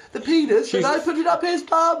have the penis, and I put it up his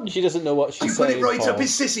bum. She doesn't know what she's You put saying. it right Paul. up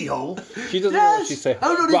his sissy hole. She doesn't know what she's saying.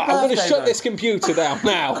 Oh, no, his Right, I'm going to birthday, shut though. this computer down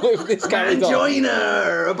now. If this carries on.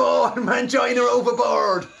 Mangina! Aboard! Mangina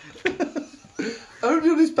overboard!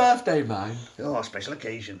 Only on his birthday, man. Oh, special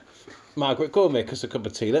occasion. Margaret, go and make us a cup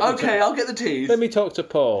of tea. Okay, I'll get the teas. Let me talk to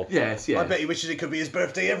Paul. Yes. I bet he wishes it could be his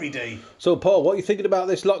birthday every day. So, Paul, what are you thinking about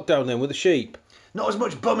this lockdown then with the sheep? Not as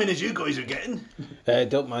much bumming as you guys are getting.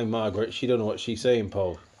 Don't mind Margaret. She don't know what she's saying,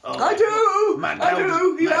 Paul. Oh, I do! Mad I cow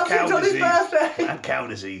do! He mad loves cow it on his disease. birthday! Mad cow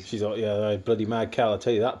disease. She's like, yeah, bloody mad cow. I'll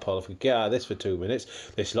tell you that, Paul. If we get out of this for 2 minutes,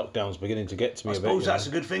 this lockdown's beginning to get to me I a bit. suppose that's a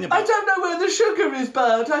good thing about... I don't know where the sugar is,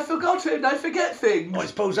 Bert. I forgot it. I forget things. I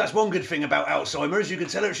suppose that's one good thing about Alzheimer's. You can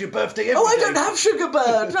tell her it's your birthday every Oh, I day. don't have sugar,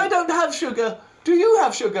 Bert. I don't have sugar. Do you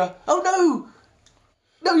have sugar? Oh, no.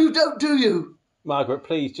 No, you don't, do you? Margaret,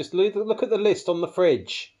 please, just look at the list on the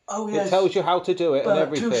fridge. Oh, yes. It tells you how to do it and Bert,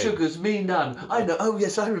 everything. 2 sugars, me none. I know. Oh,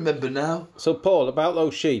 yes, I remember now. So, Paul, about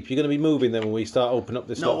those sheep, you're going to be moving them when we start opening up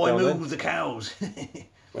this No, I lockdown move the cows.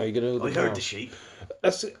 Are you going to move I the heard cows? the sheep.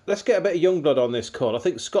 Let's get a bit of young blood on this call. I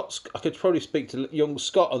think I could probably speak to young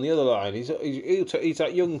Scott on the other line. He's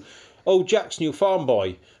that young old Jack's new farm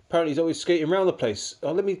boy. Apparently he's always skating around the place.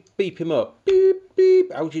 Oh, let me beep him up. Beep,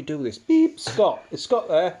 beep. How do you do this? Beep, Scott. Is Scott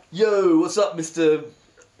there? Yo, what's up, Mr.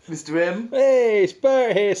 Mr. M. Hey, it's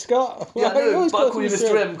Bert here, Scott. Yeah, I Why you know, always but I got call you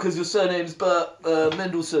Mr. M because your surname's Bert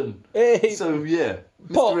Mendelsohn. Hey, So, yeah,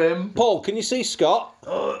 Mr. Paul, M. Paul, can you see Scott?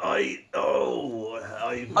 I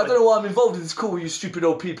don't know why I'm involved in this call with you stupid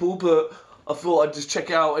old people, but I thought I'd just check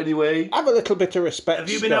it out anyway. Have a little bit of respect. Have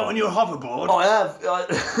you been out on your hoverboard? I have. I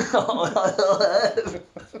have.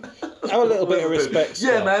 Have a little bit of respect,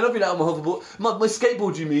 Yeah, Scott. man, I've been out on my hoverboard. My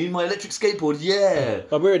skateboard, you mean? My electric skateboard, yeah.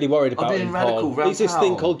 I'm really worried about being him, radical Paul. round He's this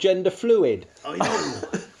thing town. called gender fluid. I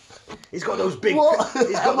know. He's got those big. What?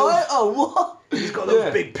 He's got Am I? those. Oh, what? He's got those Yeah.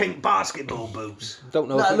 big pink basketball boots. Don't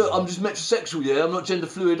know. Nah, if look, I'm just metrosexual, yeah? I'm not gender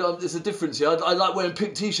fluid. There's a difference, yeah? I like wearing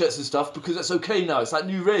pink t-shirts and stuff because that's okay now. It's that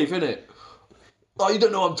new rave, innit? Oh, you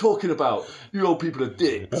don't know what I'm talking about. You old people are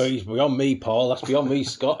dicks. Oh, he's beyond me, Paul. That's beyond me,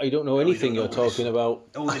 Scott. I don't know anything know you're this. talking about.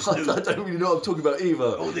 All this I new, don't really know what I'm talking about either.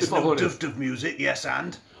 all this if I'm new honest. duft of music. Yes,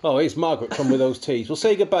 and Oh, here's Margaret come with those teas. We'll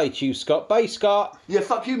say goodbye to you, Scott. Bye, Scott. Yeah,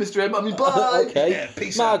 fuck you, Mr. M. I mean, bye. Okay. Yeah,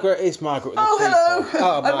 peace out. Margaret is Margaret. With Oh, the tea,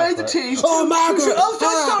 hello. Paul. I made the Margaret. teas. Oh, Margaret. Oh,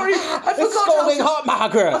 sorry. I It's forgot scalding how to... hot,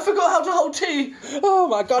 Margaret. I forgot how to hold tea. Oh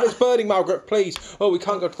my God, it's burning, Margaret. Please. Oh, we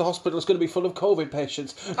can't go to the hospital. It's going to be full of COVID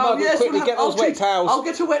patients. Margaret, quickly we'll get have- those wet towels. I'll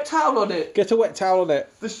get a wet towel on it. Get a wet towel on it.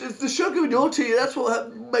 The sugar in your tea, that's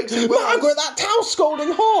what makes it worse. Margaret, that towel's scalding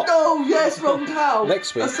hot. No, yes, wrong towel.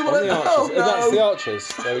 Next week That's the on one the I Archers. know. No. That's the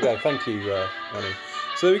Archers. There we go. Thank you, Ronnie.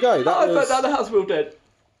 So there we go. That I found was out the house real dead.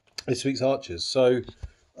 this week's Archers. So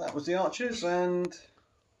That was the Archers, and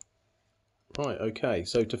right, okay.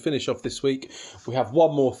 So to finish off this week, we have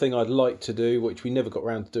one more thing I'd like to do, which we never got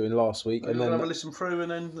around to doing last week, we're and going to have a then listen through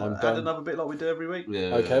and then I'm add done. another bit like we do every week.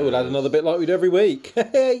 Yeah. okay, we'll add another bit like we do every week.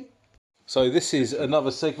 So this is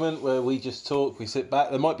another segment where we just talk, we sit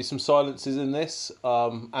back. There might be some silences in this,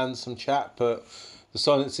 and some chat, but the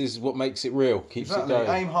silence is what makes it real, keeps Exactly. it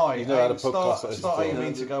going. Aim high. You've never had a Aim- podcast start like this start before.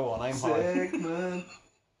 aiming to go on. Aim high. Segment.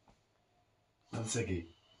 And Siggy.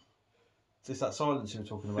 It's just that silence you were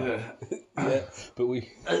talking about. Yeah. Yeah, but we.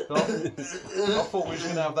 I thought we were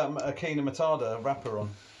going to have that Akina Matata rapper on.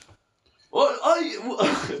 Well,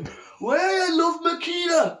 I love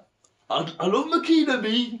Makina. I love Makina,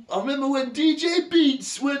 me. I remember when DJ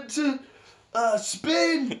Beats went to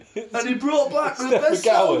Spain and he brought back the Steph best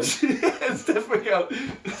McGowan. songs. Yeah, Steph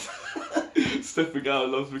McGowan. Steph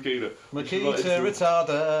McGowan loves Makina. Makita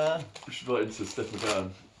Retarda. We should write into Steph McGowan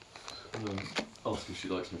and ask if she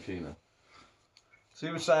likes Makina. So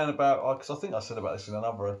you were saying about, because I think I said about this in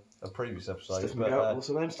a previous episode. Steph but, McGowan. What's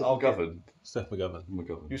her name? Steph I'll get- McGovern. Steph McGovern.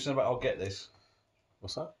 McGovern. You were saying about I'll Get This,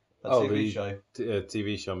 What's that? that TV show.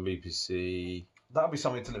 TV show on BBC. That'll be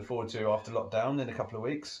something to look forward to after lockdown in a couple of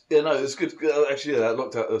weeks. Yeah, no, it's good. Actually, yeah, that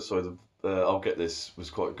looked at. Sorry, I'll Get This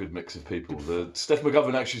was quite a good mix of people. The Steph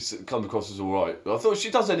McGovern actually comes across as all right. I thought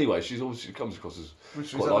she does anyway. She comes across as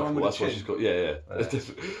Which was quite that one likeable. with That's the why chin? she's got.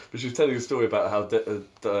 Yeah. But she was telling a story about how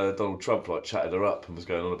Donald Trump like chatted her up and was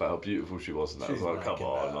going on about how beautiful she was, and that She's was like, come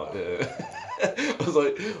knackered on, now. like, yeah. I was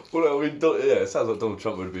like, well, I mean, yeah, it sounds like Donald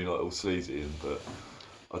Trump would have been like all sleazy, but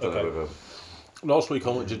I don't know whether. Last week I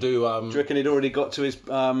wanted to do. Do you reckon he'd already got to his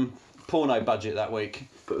porno budget that week?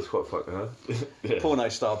 But it's quite fucking, huh? Yeah. Porno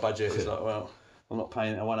star budget. It's like, well, I'm not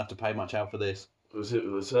paying. I won't have to pay much out for this. It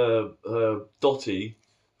was her Dottie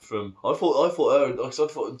from. I thought her because I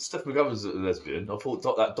thought Steph McGovern's a lesbian. I thought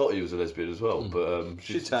that Dottie was a lesbian as well. But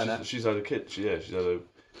she's had a kid. She's had a.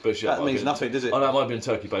 But she That means nothing, does it? Oh no, it might have been a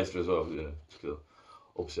turkey baster as well. Yeah,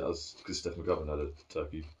 obviously that was because Steph McGovern had a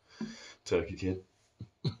turkey kid.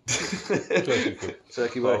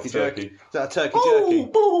 Turkey Oh, worky jerky. turkey. Is that a turkey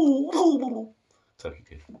jerky? Turkey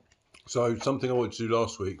kid. So something I wanted to do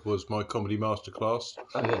last week was my comedy masterclass,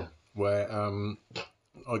 Oh yeah. where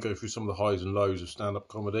I go through some of the highs and lows of stand-up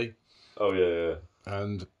comedy, Oh yeah.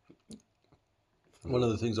 and one of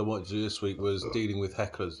the things I wanted to do this week was dealing with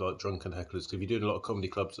hecklers, like drunken hecklers. 'Cause if you're doing a lot of comedy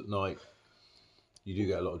clubs at night, you do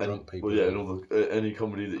get a lot of drunk people. Well, yeah, and all any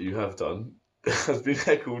comedy that you have done has been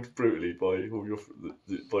heckled brutally by all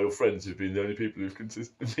your friends who've been the only people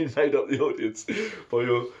who've been made up the audience by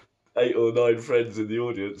your 8 or 9 friends in the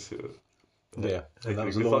audience. Yeah, and that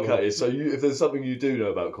was, The fuck out of here. So if there's something you do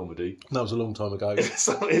know about comedy, that was a long time ago. if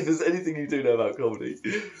there's anything you do know about comedy,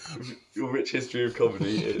 your rich history of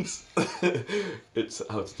comedy, it's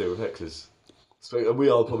how to deal with hecklers. And we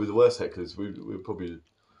are probably the worst hecklers. We're probably, you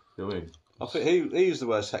know what I mean? I think he was the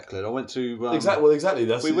worst heckler. I went to Exactly.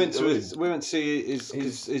 That's we went I mean, to see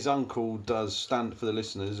his uncle does stand for the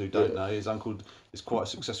listeners who don't know. His uncle is quite a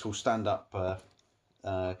successful stand-up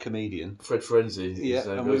comedian. Fred Frenzy. Yeah,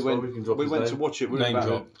 and we went to watch it. We were Name about,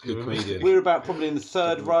 drop, good comedian. we were about probably in the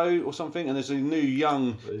 3rd row or something, and there's a new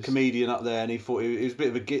young comedian up there, and he thought he was a bit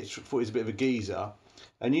of a geezer,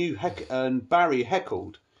 and Barry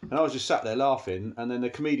heckled, And I was just sat there laughing, and then the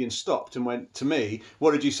comedian stopped and went to me,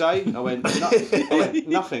 "What did you say?" I went,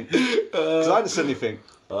 "Nothing," because I hadn't said anything.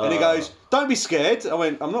 And he goes, "Don't be scared." I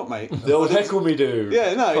went, "I'm not, mate." The old heckle me do.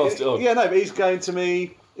 Yeah, no, Passed it on. yeah, no, but he's going to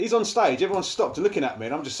me. He's on stage. Everyone's stopped and looking at me,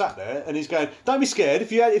 and I'm just sat there. And he's going, "Don't be scared.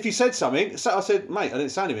 If you said something," so I said, "Mate, I didn't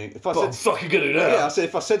say anything." If I What I'm said, fucking gonna do now. yeah, I said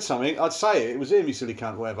if I said something, I'd say it. It was him, you silly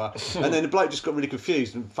cunt, whatever. And then the bloke just got really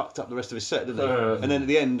confused and fucked up the rest of his set, didn't he? And then at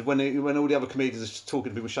the end, when all the other comedians are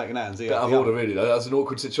talking to people shaking hands, he Out had of the order, other. really. Though. That's an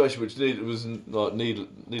awkward situation, which was like need.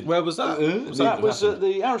 Where was that? So that was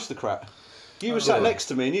the Aristocrat. You were sat next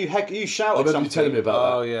to me and you shouted I remember something. you telling me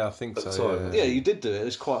about Oh that. yeah, I think so. Sorry. Yeah, you did do it.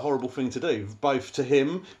 It's quite a horrible thing to do, both to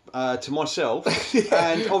him, to myself,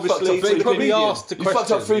 and obviously Fucked up to the probably comedian. asked the You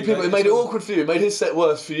fucked up 3 question, people. It made it awkward for you. It made his set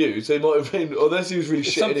worse for you. So it might have been, unless he was really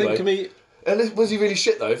shit Something anyway. Was he really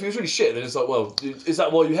shit though? If he was really shit, then it's like, well, is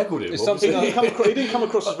that why you heckled him? It's Obviously. something He didn't come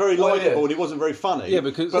across as very Well, likeable, yeah. and he wasn't very funny. Yeah,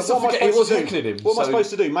 because- but Let's what am I forget he supposed was to do? heckling him, What am I so- supposed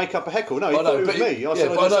to do? Make up a heckle? No, he I thought know, it was but me. I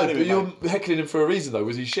said I but didn't say but anything, you're mate. heckling him for a reason though.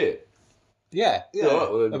 Was he shit? Yeah. Yeah. All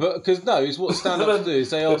right, well, then- But because no, it's what stand-ups do is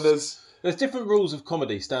they then ask. there's- There's different rules of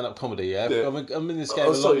comedy, stand-up comedy. Yeah, Yeah. I'm in this game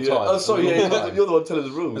Oh, a sorry, long yeah. time. Oh, sorry, a long yeah. time. You're the one telling the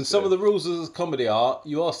rules. And some yeah. of the rules of comedy are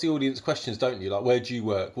you ask the audience questions, don't you? Like, where do you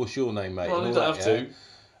work? What's your name, mate? Well, And you all don't that, have yeah? to.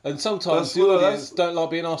 And sometimes That's- the well, audience that's- don't like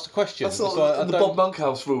being asked a question. That's It's not like, I the don't- Bob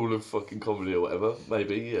Monkhouse rule of fucking comedy or whatever.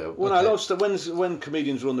 Maybe, yeah. Well, no, lots of, when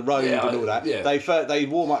comedians are on the road Yeah, and all that, yeah. they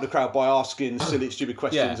warm up the crowd by asking silly, stupid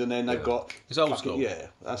questions, Yeah. and then they've got It's old fucking- school. Yeah,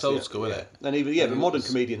 that's It's old it, school, yeah. isn't it? And even but modern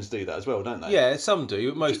comedians do that as well, don't they? Yeah, some do.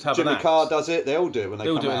 But most have Jimmy an act. Carr does it. They all do it when they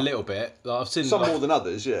They'll come do it out. a little bit. Like, I've seen Some like, more than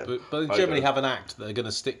others, yeah. but they generally have an act that they're going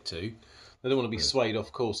to stick to. They don't want to be swayed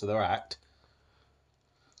off course of their act.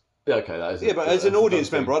 Yeah, okay, that is. Yeah, but as an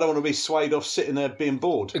audience member, I don't want to be swayed off sitting there being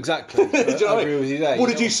bored. Exactly. Do you know what I agree mean? with you there. What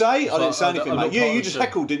did you say? I didn't like, say anything, I'm mate. not You part of you the just show.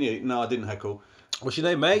 heckled, didn't you? No, I didn't heckle. What's your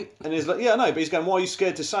name, mate? And he's like, yeah, no, but he's going, why are you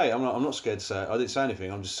scared to say it? I'm not scared to say it. I didn't say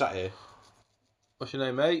anything. I'm just sat here. What's your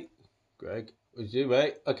name, mate? Greg. What's you,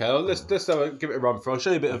 mate? Okay, well, let's give it a run through. I'll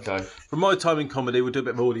show you a bit of. Okay. From my time in comedy, we'll do a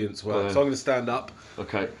bit of audience work. Yeah. So I'm going to stand up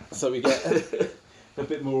Okay. so we get a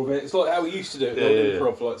bit more of it. It's like how we used to do it. Yeah, Not yeah,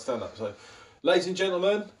 improv, like stand up. So, ladies and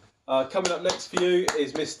gentlemen, coming up next for you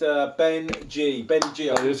is Mr. Ben G. Ben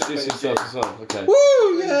G. Oh, this is okay.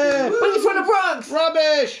 Woo, yeah! But you're from the Bronx!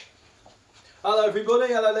 Rubbish! Hello,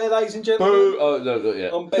 everybody. Hello there, ladies and gentlemen. Boo! Oh, no, not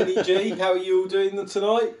yet. I'm Benny G. How are you all doing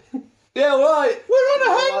tonight? Yeah, all right. We're on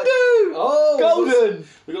a hang do! Oh, Golden!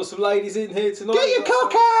 We've got some ladies in here tonight. Get your We've got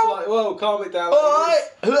cock some out! slight- Well, calm it down. All ladies.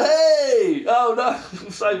 right. Hey! Oh, no.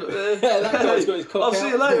 Save it there. Yeah, that guy's got his cock I'll out. see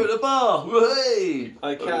you later at the bar. Hey!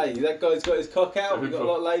 Okay, that guy's got his cock out. We've got a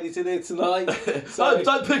lot of ladies in here tonight. So,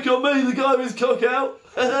 Don't pick on me, the guy with his cock out.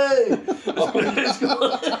 Hey!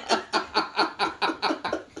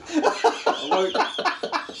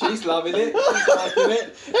 she's loving it. She's liking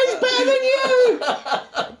it. He's better than you!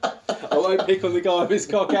 I won't pick on the guy with his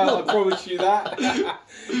cock out. I promise you that.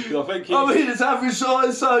 'Cause I think he's... I mean, it's average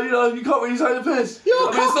size, so, you know, you can't really take the piss. You're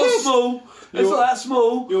I mean, it's not cockist. small. It's not that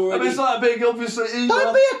small. you're I mean, it's not that big, obviously, either.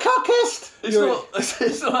 Don't be a cockist! It's not,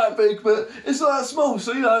 it's not that big, but it's not that small,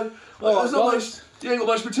 so, you know, there's not much, you ain't got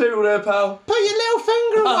much material there, pal. Put your little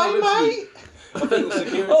finger Oh, away, listen. mate! I think the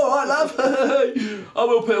security... All right, love. I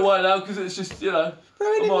will put it away now because it's just, you know,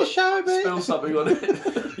 Ruining I might the show, mate. spill something on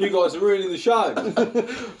it. You guys are ruining the show.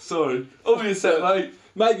 Sorry. Obvious set, mate.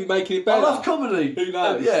 Maybe making it I better. love comedy. Who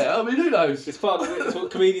knows? Yeah, I mean, who knows? It's part of it. It's what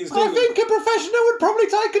comedians do. I think a professional would probably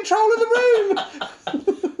take control of the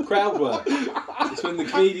room! Crowd work. It's when the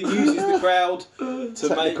comedian uses the crowd to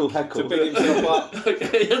Technical make heckle. to big himself up.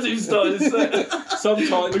 Okay, he hasn't even started his set.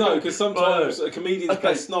 Sometimes no, because sometimes Right. a comedian's Okay.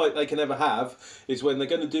 best night they can ever have is when they're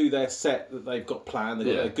going to do their set that they've got planned. They've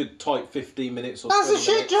got Yeah. a good tight 15 minutes or That's a 20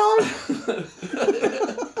 shit minutes.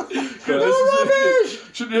 joke! You're rubbish!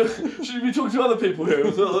 Shouldn't you be talking to other people here?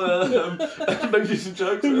 Maybe some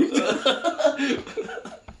jokes.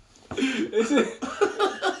 Is it?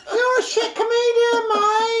 You're a shit comedian,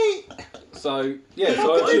 mate! So yeah,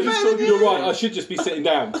 How so could you better than you're you? right. I should just be sitting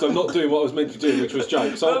down because I'm not doing what I was meant to do, which was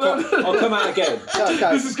joke. So I'll come out again. Okay.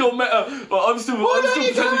 This has gone meta. But I'm still don't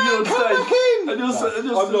you pretending go you're on out and come stage. back in? And you're sit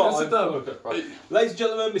I'm not. sit down. Ladies and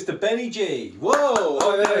gentlemen, Mr. Benny G. Whoa!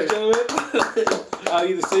 Hi there, ladies and gentlemen. How are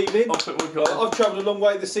you this evening? I'll put my guy. I've travelled a long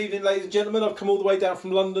way this evening, ladies and gentlemen. I've come all the way down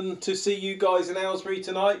from London to see you guys in Aylesbury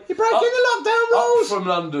tonight. You're breaking the lockdown Up rules! from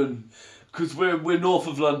London. Because we're north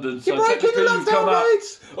of London. So You're breaking technically the you've come lockdown out.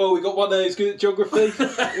 rules! Oh, we got one there who's good at geography. What's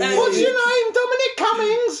your name? Dominic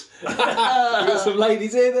Cummings? We've got some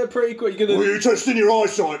ladies here that are pretty quick. You're gonna... you testing your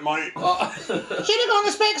eyesight, mate? Oh, Should have gone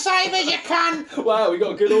to Specsavers, you cunt! wow, we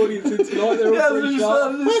got a good audience in tonight. They're all Yeah, pretty we sharp.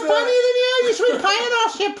 started We're this funnier than you, you should be paying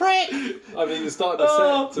us, you prick. I mean, you're starting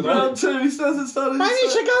the set tonight. round 2, he still hasn't started. Man, you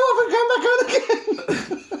should go off and come back on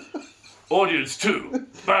again. Audience 2,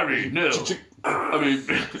 Barry, nil. I mean,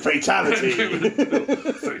 Fatality.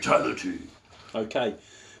 fatality. Okay,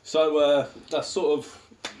 so that's sort of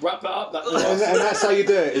wrap that up. And that's how you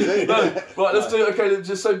do it, is it? Right, let's do it. Okay, then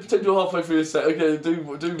just so pretend you're halfway through your set. Okay, do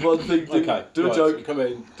one thing. Do a right, joke. Come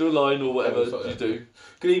in. Do a line or whatever sorry. you do.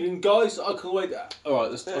 Good evening, guys. I can wait. All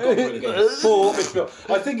right, I've got to do it again. 4.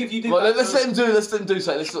 I think if you did, Right, that, let's let him do. Let's let him do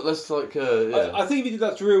something. Let's like. Yeah. I think if you did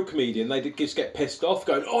that to a real comedian, they'd just get pissed off,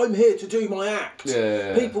 going, "I'm here to do my act.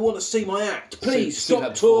 Yeah. People want to see my act. Please Seen stop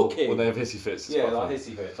that before talking." when they have hissy fits. It's Yeah, quite like funny.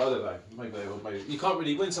 hissy fits. I don't know. Maybe you can't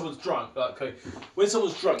really when someone's drunk. Like, okay, when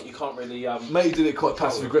someone's drunk, you can't really. Mate did it quite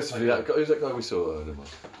passive aggressively. Who's that guy we saw? Never mind.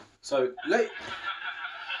 So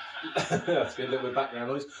that's a little bit of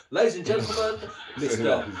background noise. Ladies and gentlemen,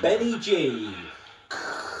 Mr. Benny G.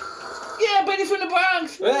 Yeah, Benny from the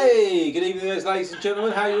Bronx. Hey, good evening, ladies and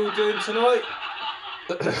gentlemen. How you all doing tonight?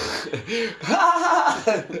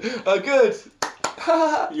 Good.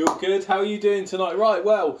 You're good. How are you doing tonight? Right.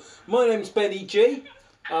 Well, my name's Benny G.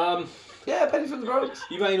 Yeah, Benny from the Bronx.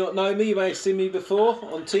 You may not know me. You may have seen me before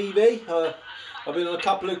on TV. I've been on a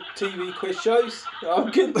couple of TV quiz shows. I'm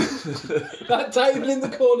good. That table in the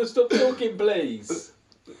corner, stop talking, please.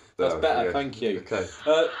 That's better, yeah. thank you. Okay.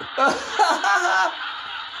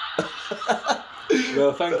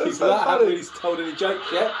 Well, thank you That's for that. I so haven't funny. really told any jokes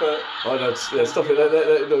yet, but I know. Yeah, stop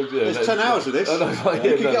it. There's 10 hours of this.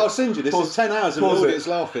 I'll send you this. Pause- There's 10 hours of the pause it. audience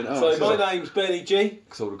laughing. Oh, so my name's Benny G.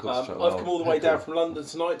 I've I've come all the way down from London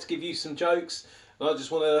tonight to give you some jokes, and I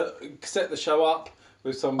just want to set the show up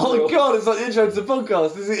with some. Oh real- God! It's like the intro to the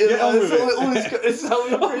podcast. Is it? Get on with it. All this, it's how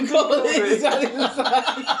we Oh God, it's exactly the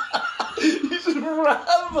same. You just ramble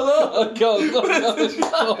on. Oh God, stop.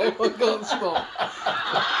 Oh my God, stop.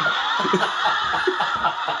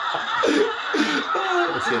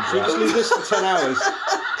 we just leave this for 10 hours.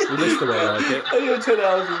 You missed the way I like it. Oh, you're 10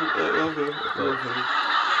 hours.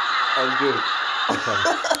 I'm good.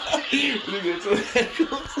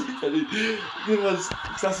 Good ones.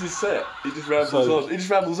 That's his set. He just rambles on. He just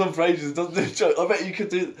rambles on for ages and doesn't do a joke. I bet you could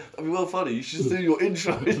do. I mean, well, funny. You should just do your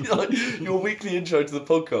intro, like your weekly intro to the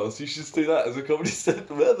podcast. You should just do that as a comedy set.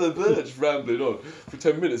 Where the birds rambling on for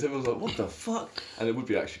 10 minutes. Everyone's like, "What the fuck?" And it would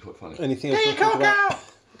be actually quite funny. Anything else you want to talk about?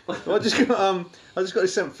 Well, I just got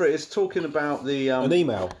this sent through. It's talking about the An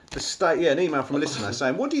email. the state. Yeah, an email from a listener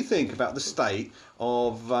saying, "What do you think about the state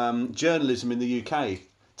of journalism in the UK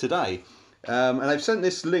today?" And they've sent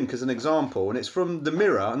this link as an example, and it's from the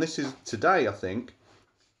Mirror, and this is today, I think,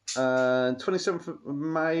 27th of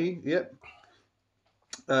May. Yep,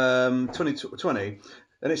 2020,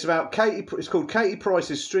 and it's about Katie. It's called Katie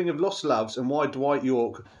Price's String of Lost Loves and Why Dwight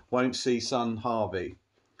York Won't See Son Harvey.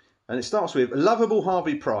 And it starts with, a lovable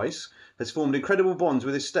Harvey Price has formed incredible bonds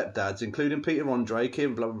with his stepdads, including Peter Andre,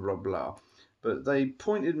 Kim, blah, blah, blah, blah. But they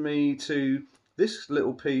pointed me to this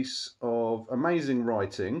little piece of amazing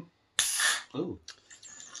writing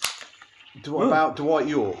about Dwight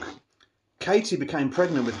York. Katie became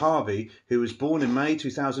pregnant with Harvey, who was born in May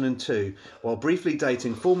 2002, while briefly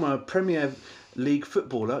dating former Premier League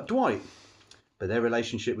footballer Dwight. But their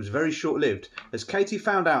relationship was very short-lived, as Katie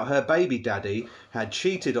found out her baby daddy had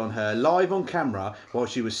cheated on her live on camera while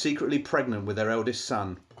she was secretly pregnant with their eldest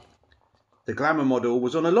son. The glamour model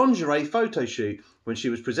was on a lingerie photo shoot when she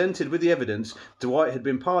was presented with the evidence Dwight had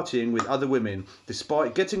been partying with other women,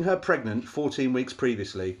 despite getting her pregnant 14 weeks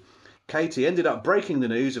previously. Katie ended up breaking the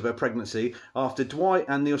news of her pregnancy after Dwight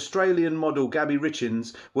and the Australian model Gabby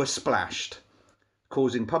Richins were splashed,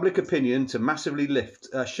 causing public opinion to massively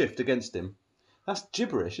shift against him. That's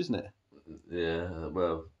gibberish, isn't it? Yeah,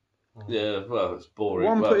 well, it's boring.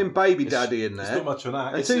 One well, putting baby daddy in It's there, not much of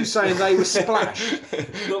that. and two saying they were splashed.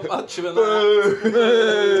 Not much of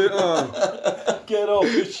that. Oh. Get off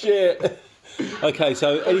the shit. Okay,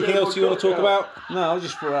 so anything else you want to talk about? No, I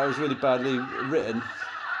just thought that was really badly written.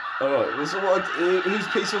 All right. So what? Whose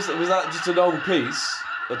piece was that? Was that just an old piece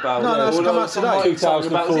about? No, it's come out today.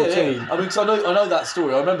 2014. I mean, because I know that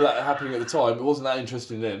story. I remember that happening at the time. It wasn't that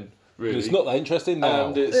interesting then. Really. It's not that interesting now.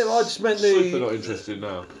 And it's Yeah, well, I just meant super not interesting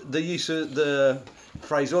now. the use of the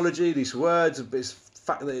phraseology, these words, it's the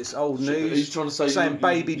fact that it's old news. He's trying to say saying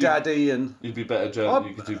baby daddy, and you'd be better.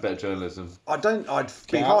 You could do better journalism. I'd be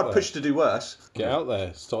Get out hard there. pushed to do worse. Get out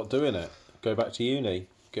there, start doing it. Go back to uni,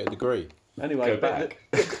 get a degree. Anyway, Go back.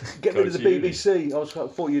 Get Go rid of the to uni. BBC. I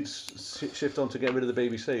thought you'd shift on to get rid of the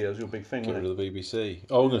BBC. That was your big thing, Get wasn't rid it? of the BBC.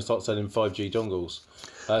 Oh, I'm going to start selling 5G dongles.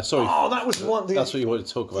 Sorry, Oh, that was one thing. that's what you wanted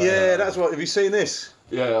to talk about. Yeah, that's what. Have you seen this?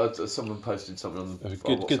 Yeah, someone posted something on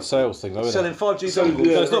the Good sales thing, though, isn't Selling it? 5G So, dongles.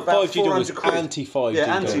 yeah, No, it's not for about 5G dongles, 400 quid. anti-5G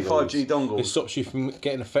Yeah, anti-5G dongles. It stops you from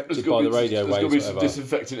getting There's affected got by to the radio There's got to waves be or some whatever.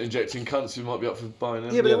 disinfectant injecting cunts who might be up for buying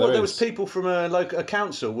them. Yeah, but Yeah, there there was is. people from a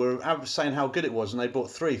council were saying how good it was, and they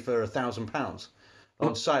bought 3 for £1,000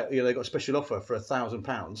 on sale. Yeah, they got a special offer for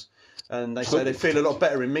 £1,000, and they say they feel a lot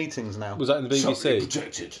better in meetings now. Was that in the Something BBC?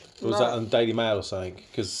 protected. Or was that on Daily Mail or something?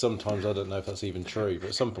 Because sometimes I don't know if that's even true,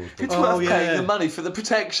 but some people. It's Oh, worth yeah. paying the money for the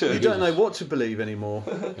protection. You don't know what to believe anymore.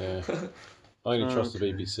 Yeah. I only trust the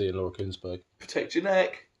BBC and Laura Kunsberg. Protect your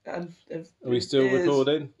neck. And Are we still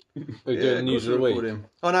recording? We're doing of news course of the we're week. recording.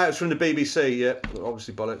 Oh no, it's from the BBC. Yeah,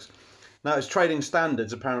 obviously bollocks. No, it's trading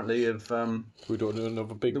standards apparently of We're doing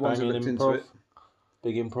another big the ones that banging looked into improv. it.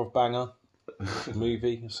 Big improv banger.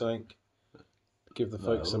 Movie or something. Give the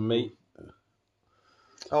folks some meat.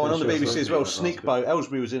 Oh, and on the Sure, BBC as well, that's Sneak Boat.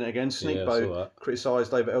 Ellsbury was in it again. Sneak Yeah, I saw Boat that.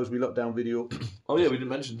 criticised over Ellsbury lockdown video. Oh yeah, we didn't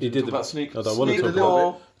mention. He did about Sneak. I don't want to Sneak talk the little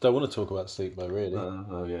about. Don't want to talk about Sleep Boat really.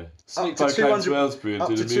 Oh yeah. Up Sneak to Boat came 200 Aylesbury and up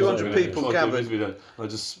did to a music 200 video. people Tried to do a gathered. music video. I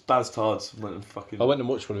just spazzed hard, went and fucking. I went and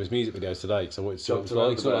watched one of his music videos today because I wanted to see what it was Jumped around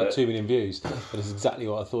like. It's not about like it. 2 million views, but it's exactly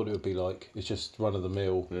what I thought it would be like. It's just run of the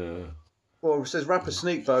mill. Yeah. Well, it says rapper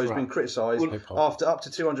Sneak Boat has been criticised Hip-hop. after up to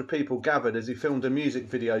 200 people gathered as he filmed a music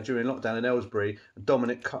video during lockdown in Aylesbury.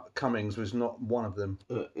 Dominic Cummings was not one of them.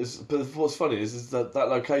 But what's funny is that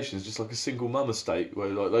location is just like a single mum estate where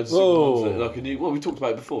like loads of Whoa. single mums, like a new. Well, we talked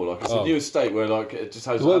about it before. Like it's Oh. a new estate where like it just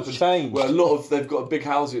has The world's changed. where a lot of they've got a big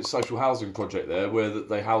social housing project there where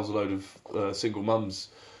they house a load of single mums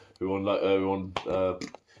who are on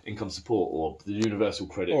income support or the universal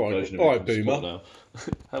credit All right, version all of right, income support boomer. now.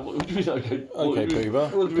 What do you mean? Okay, Okay, Boomer. Well,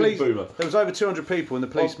 the What do you mean, police, boomer? there was over 200 people and the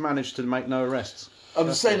police managed to make no arrests. I'm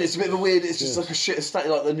just saying it's a bit of a weird. It's just like a shit estate,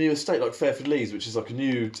 like the new estate, like Fairford Leys, which is like a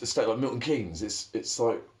new estate, like Milton Keynes. It's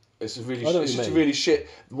like it's a really I know what it's you just a mean. really shit.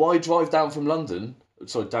 Why drive down from London?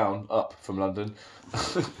 Sorry, up from London.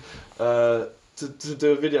 To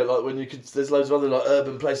do a video like when you could, there's loads of other like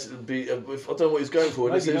urban places that would be. I don't know what he's going for.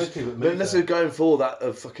 Unless Maybe he those people that move unless there. they're going for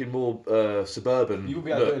that fucking more suburban. You would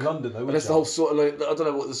be able to do it in look. London though, And wouldn't that's the you? whole sort of like, I don't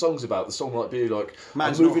know what the song's about. The song might be like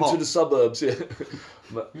Man's I'm not moving hot. to the suburbs. Yeah.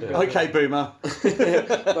 Yeah. Okay, Boomer.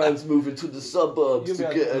 Man's moving to the suburbs You'd be to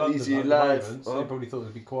able to get do an London easier at the life. moment, so they probably thought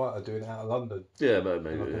it'd be quieter doing it out of London, Yeah, maybe.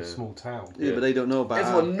 like Yeah. a small town. Yeah, but they don't know about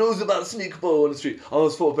Everyone knows about Sneak Ball on the street. I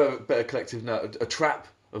always thought a better collective now. A trap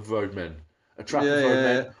of roadmen. A trap Yeah, of yeah,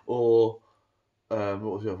 roadmen. yeah. Or, what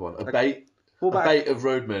was the other one? A bait. What A about, bait of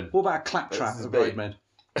roadmen. what about a claptrap That's of bait. roadmen?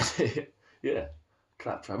 Yeah.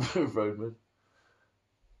 Claptrap of roadmen.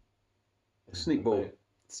 Sneak ball.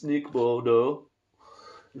 Sneak Ball, no.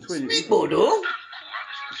 It's really- Sneak Ball, no.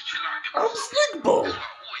 I'm Sneak Ball. That's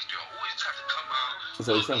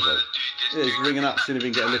what it sounds like. Yeah, he's ringing up, seeing if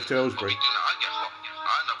he can get a lift to Aylesbury.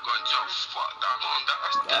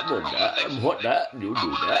 I'm on that. I'm hot that. You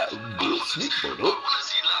do that. Sneak Ball, no.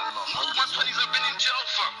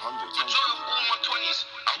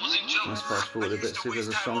 Let's fast forward a bit, see if there's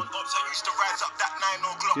a song.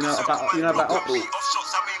 You know about ops? You know about ops?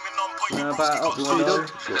 You know,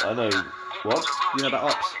 I know. What? you know about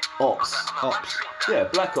ops? Ops. Ops. Yeah,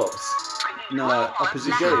 Black Ops. No,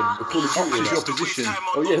 opposition. Game. A Call of Duty. Ops is your opposition.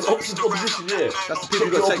 Oh yeah, Ops is opposition, yeah. That's the people Check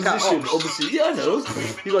who your take out opposition, Ops. obviously. Yeah, I know.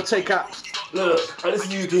 You got to take out. Look, I listen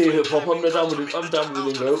to UK hip hop. I'm down with it. I'm down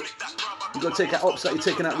with the lingo. You got to take out ops like you're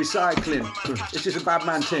taking out recycling. It's just a bad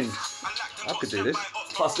man thing. I could do this.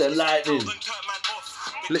 Plus the lightning.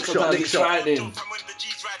 Lick shot, Sometimes lick it's shot. frightening.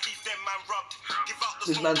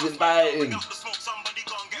 This man's inviting.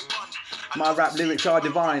 My rap lyrics are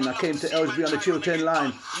divine. I came to Aylesbury on the Chiltern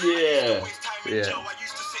line. Yeah. Yeah.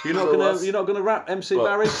 You're know not gonna. what? You're not gonna rap, MC What?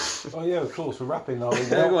 Barry. Oh yeah, of course, we're rapping now. Yeah,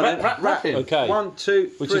 go on, then. Rapping. Okay. 1, 2,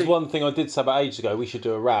 3. Which is one thing I did say about ages ago. We should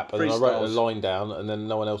do a rap, and then I wrote a Freestyles. line down, and then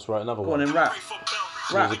no one else wrote another Go on one. and rap.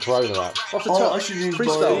 It was a Corona rap. Off the Oh, top. I should use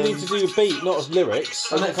freestyle. You need to do a beat, not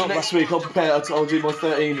lyrics. And then for next week, I'll prepare. I'll do my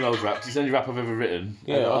 13-year-old rap. 'Cause it's the only rap I've ever written.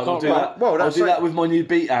 Yeah, And I I'll can't do rap. that. Well, I'll that's do like- that with my new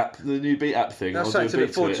beat app. The new beat app thing. That's I'll something to do a look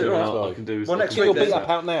beat forward it. to, And right. I'll- I can do. Well, next Get week your beat then. up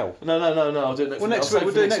out now. No, I'll do it next Well, week. next I'll week,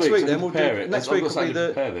 we'll save do for it next week so I then. can We'll do- prepare it. next I've week got will something be to the-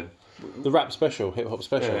 prepare then. The rap special, hip hop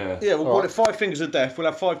special. Yeah. Yeah, we'll call Alright. it 5 Fingers of Death. We'll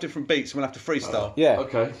have 5 different beats and we'll have to freestyle. Yeah.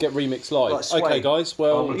 Okay. Get remix live. Like Sway. Okay, guys.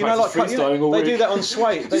 Well, I'm You know, like Practice you know, freestyling all they week. do that on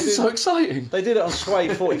Sway. They This is so do, exciting. they did it on Sway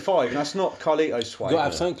 45, and that's not Carlito's Sway. you've got to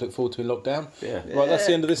have something to look forward to in lockdown. Yeah. Right, that's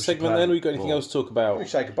the end of this We should segment plan then. We've got anything more. else to talk We about?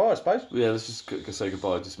 say goodbye, I suppose. Yeah, let's just go say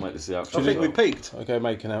goodbye. Just make this the outro. I think we peaked. Okay,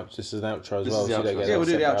 this is an outro as This well. is the so you don't outro. get Yeah, a we'll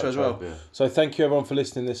do the separate outro as well. Yeah. So thank you everyone for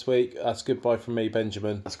listening this week. That's goodbye from me,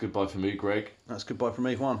 Benjamin. That's goodbye for me, Greg. That's goodbye from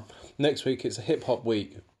me, Juan. Next week it's a hip hop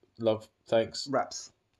week. Love, thanks. Raps.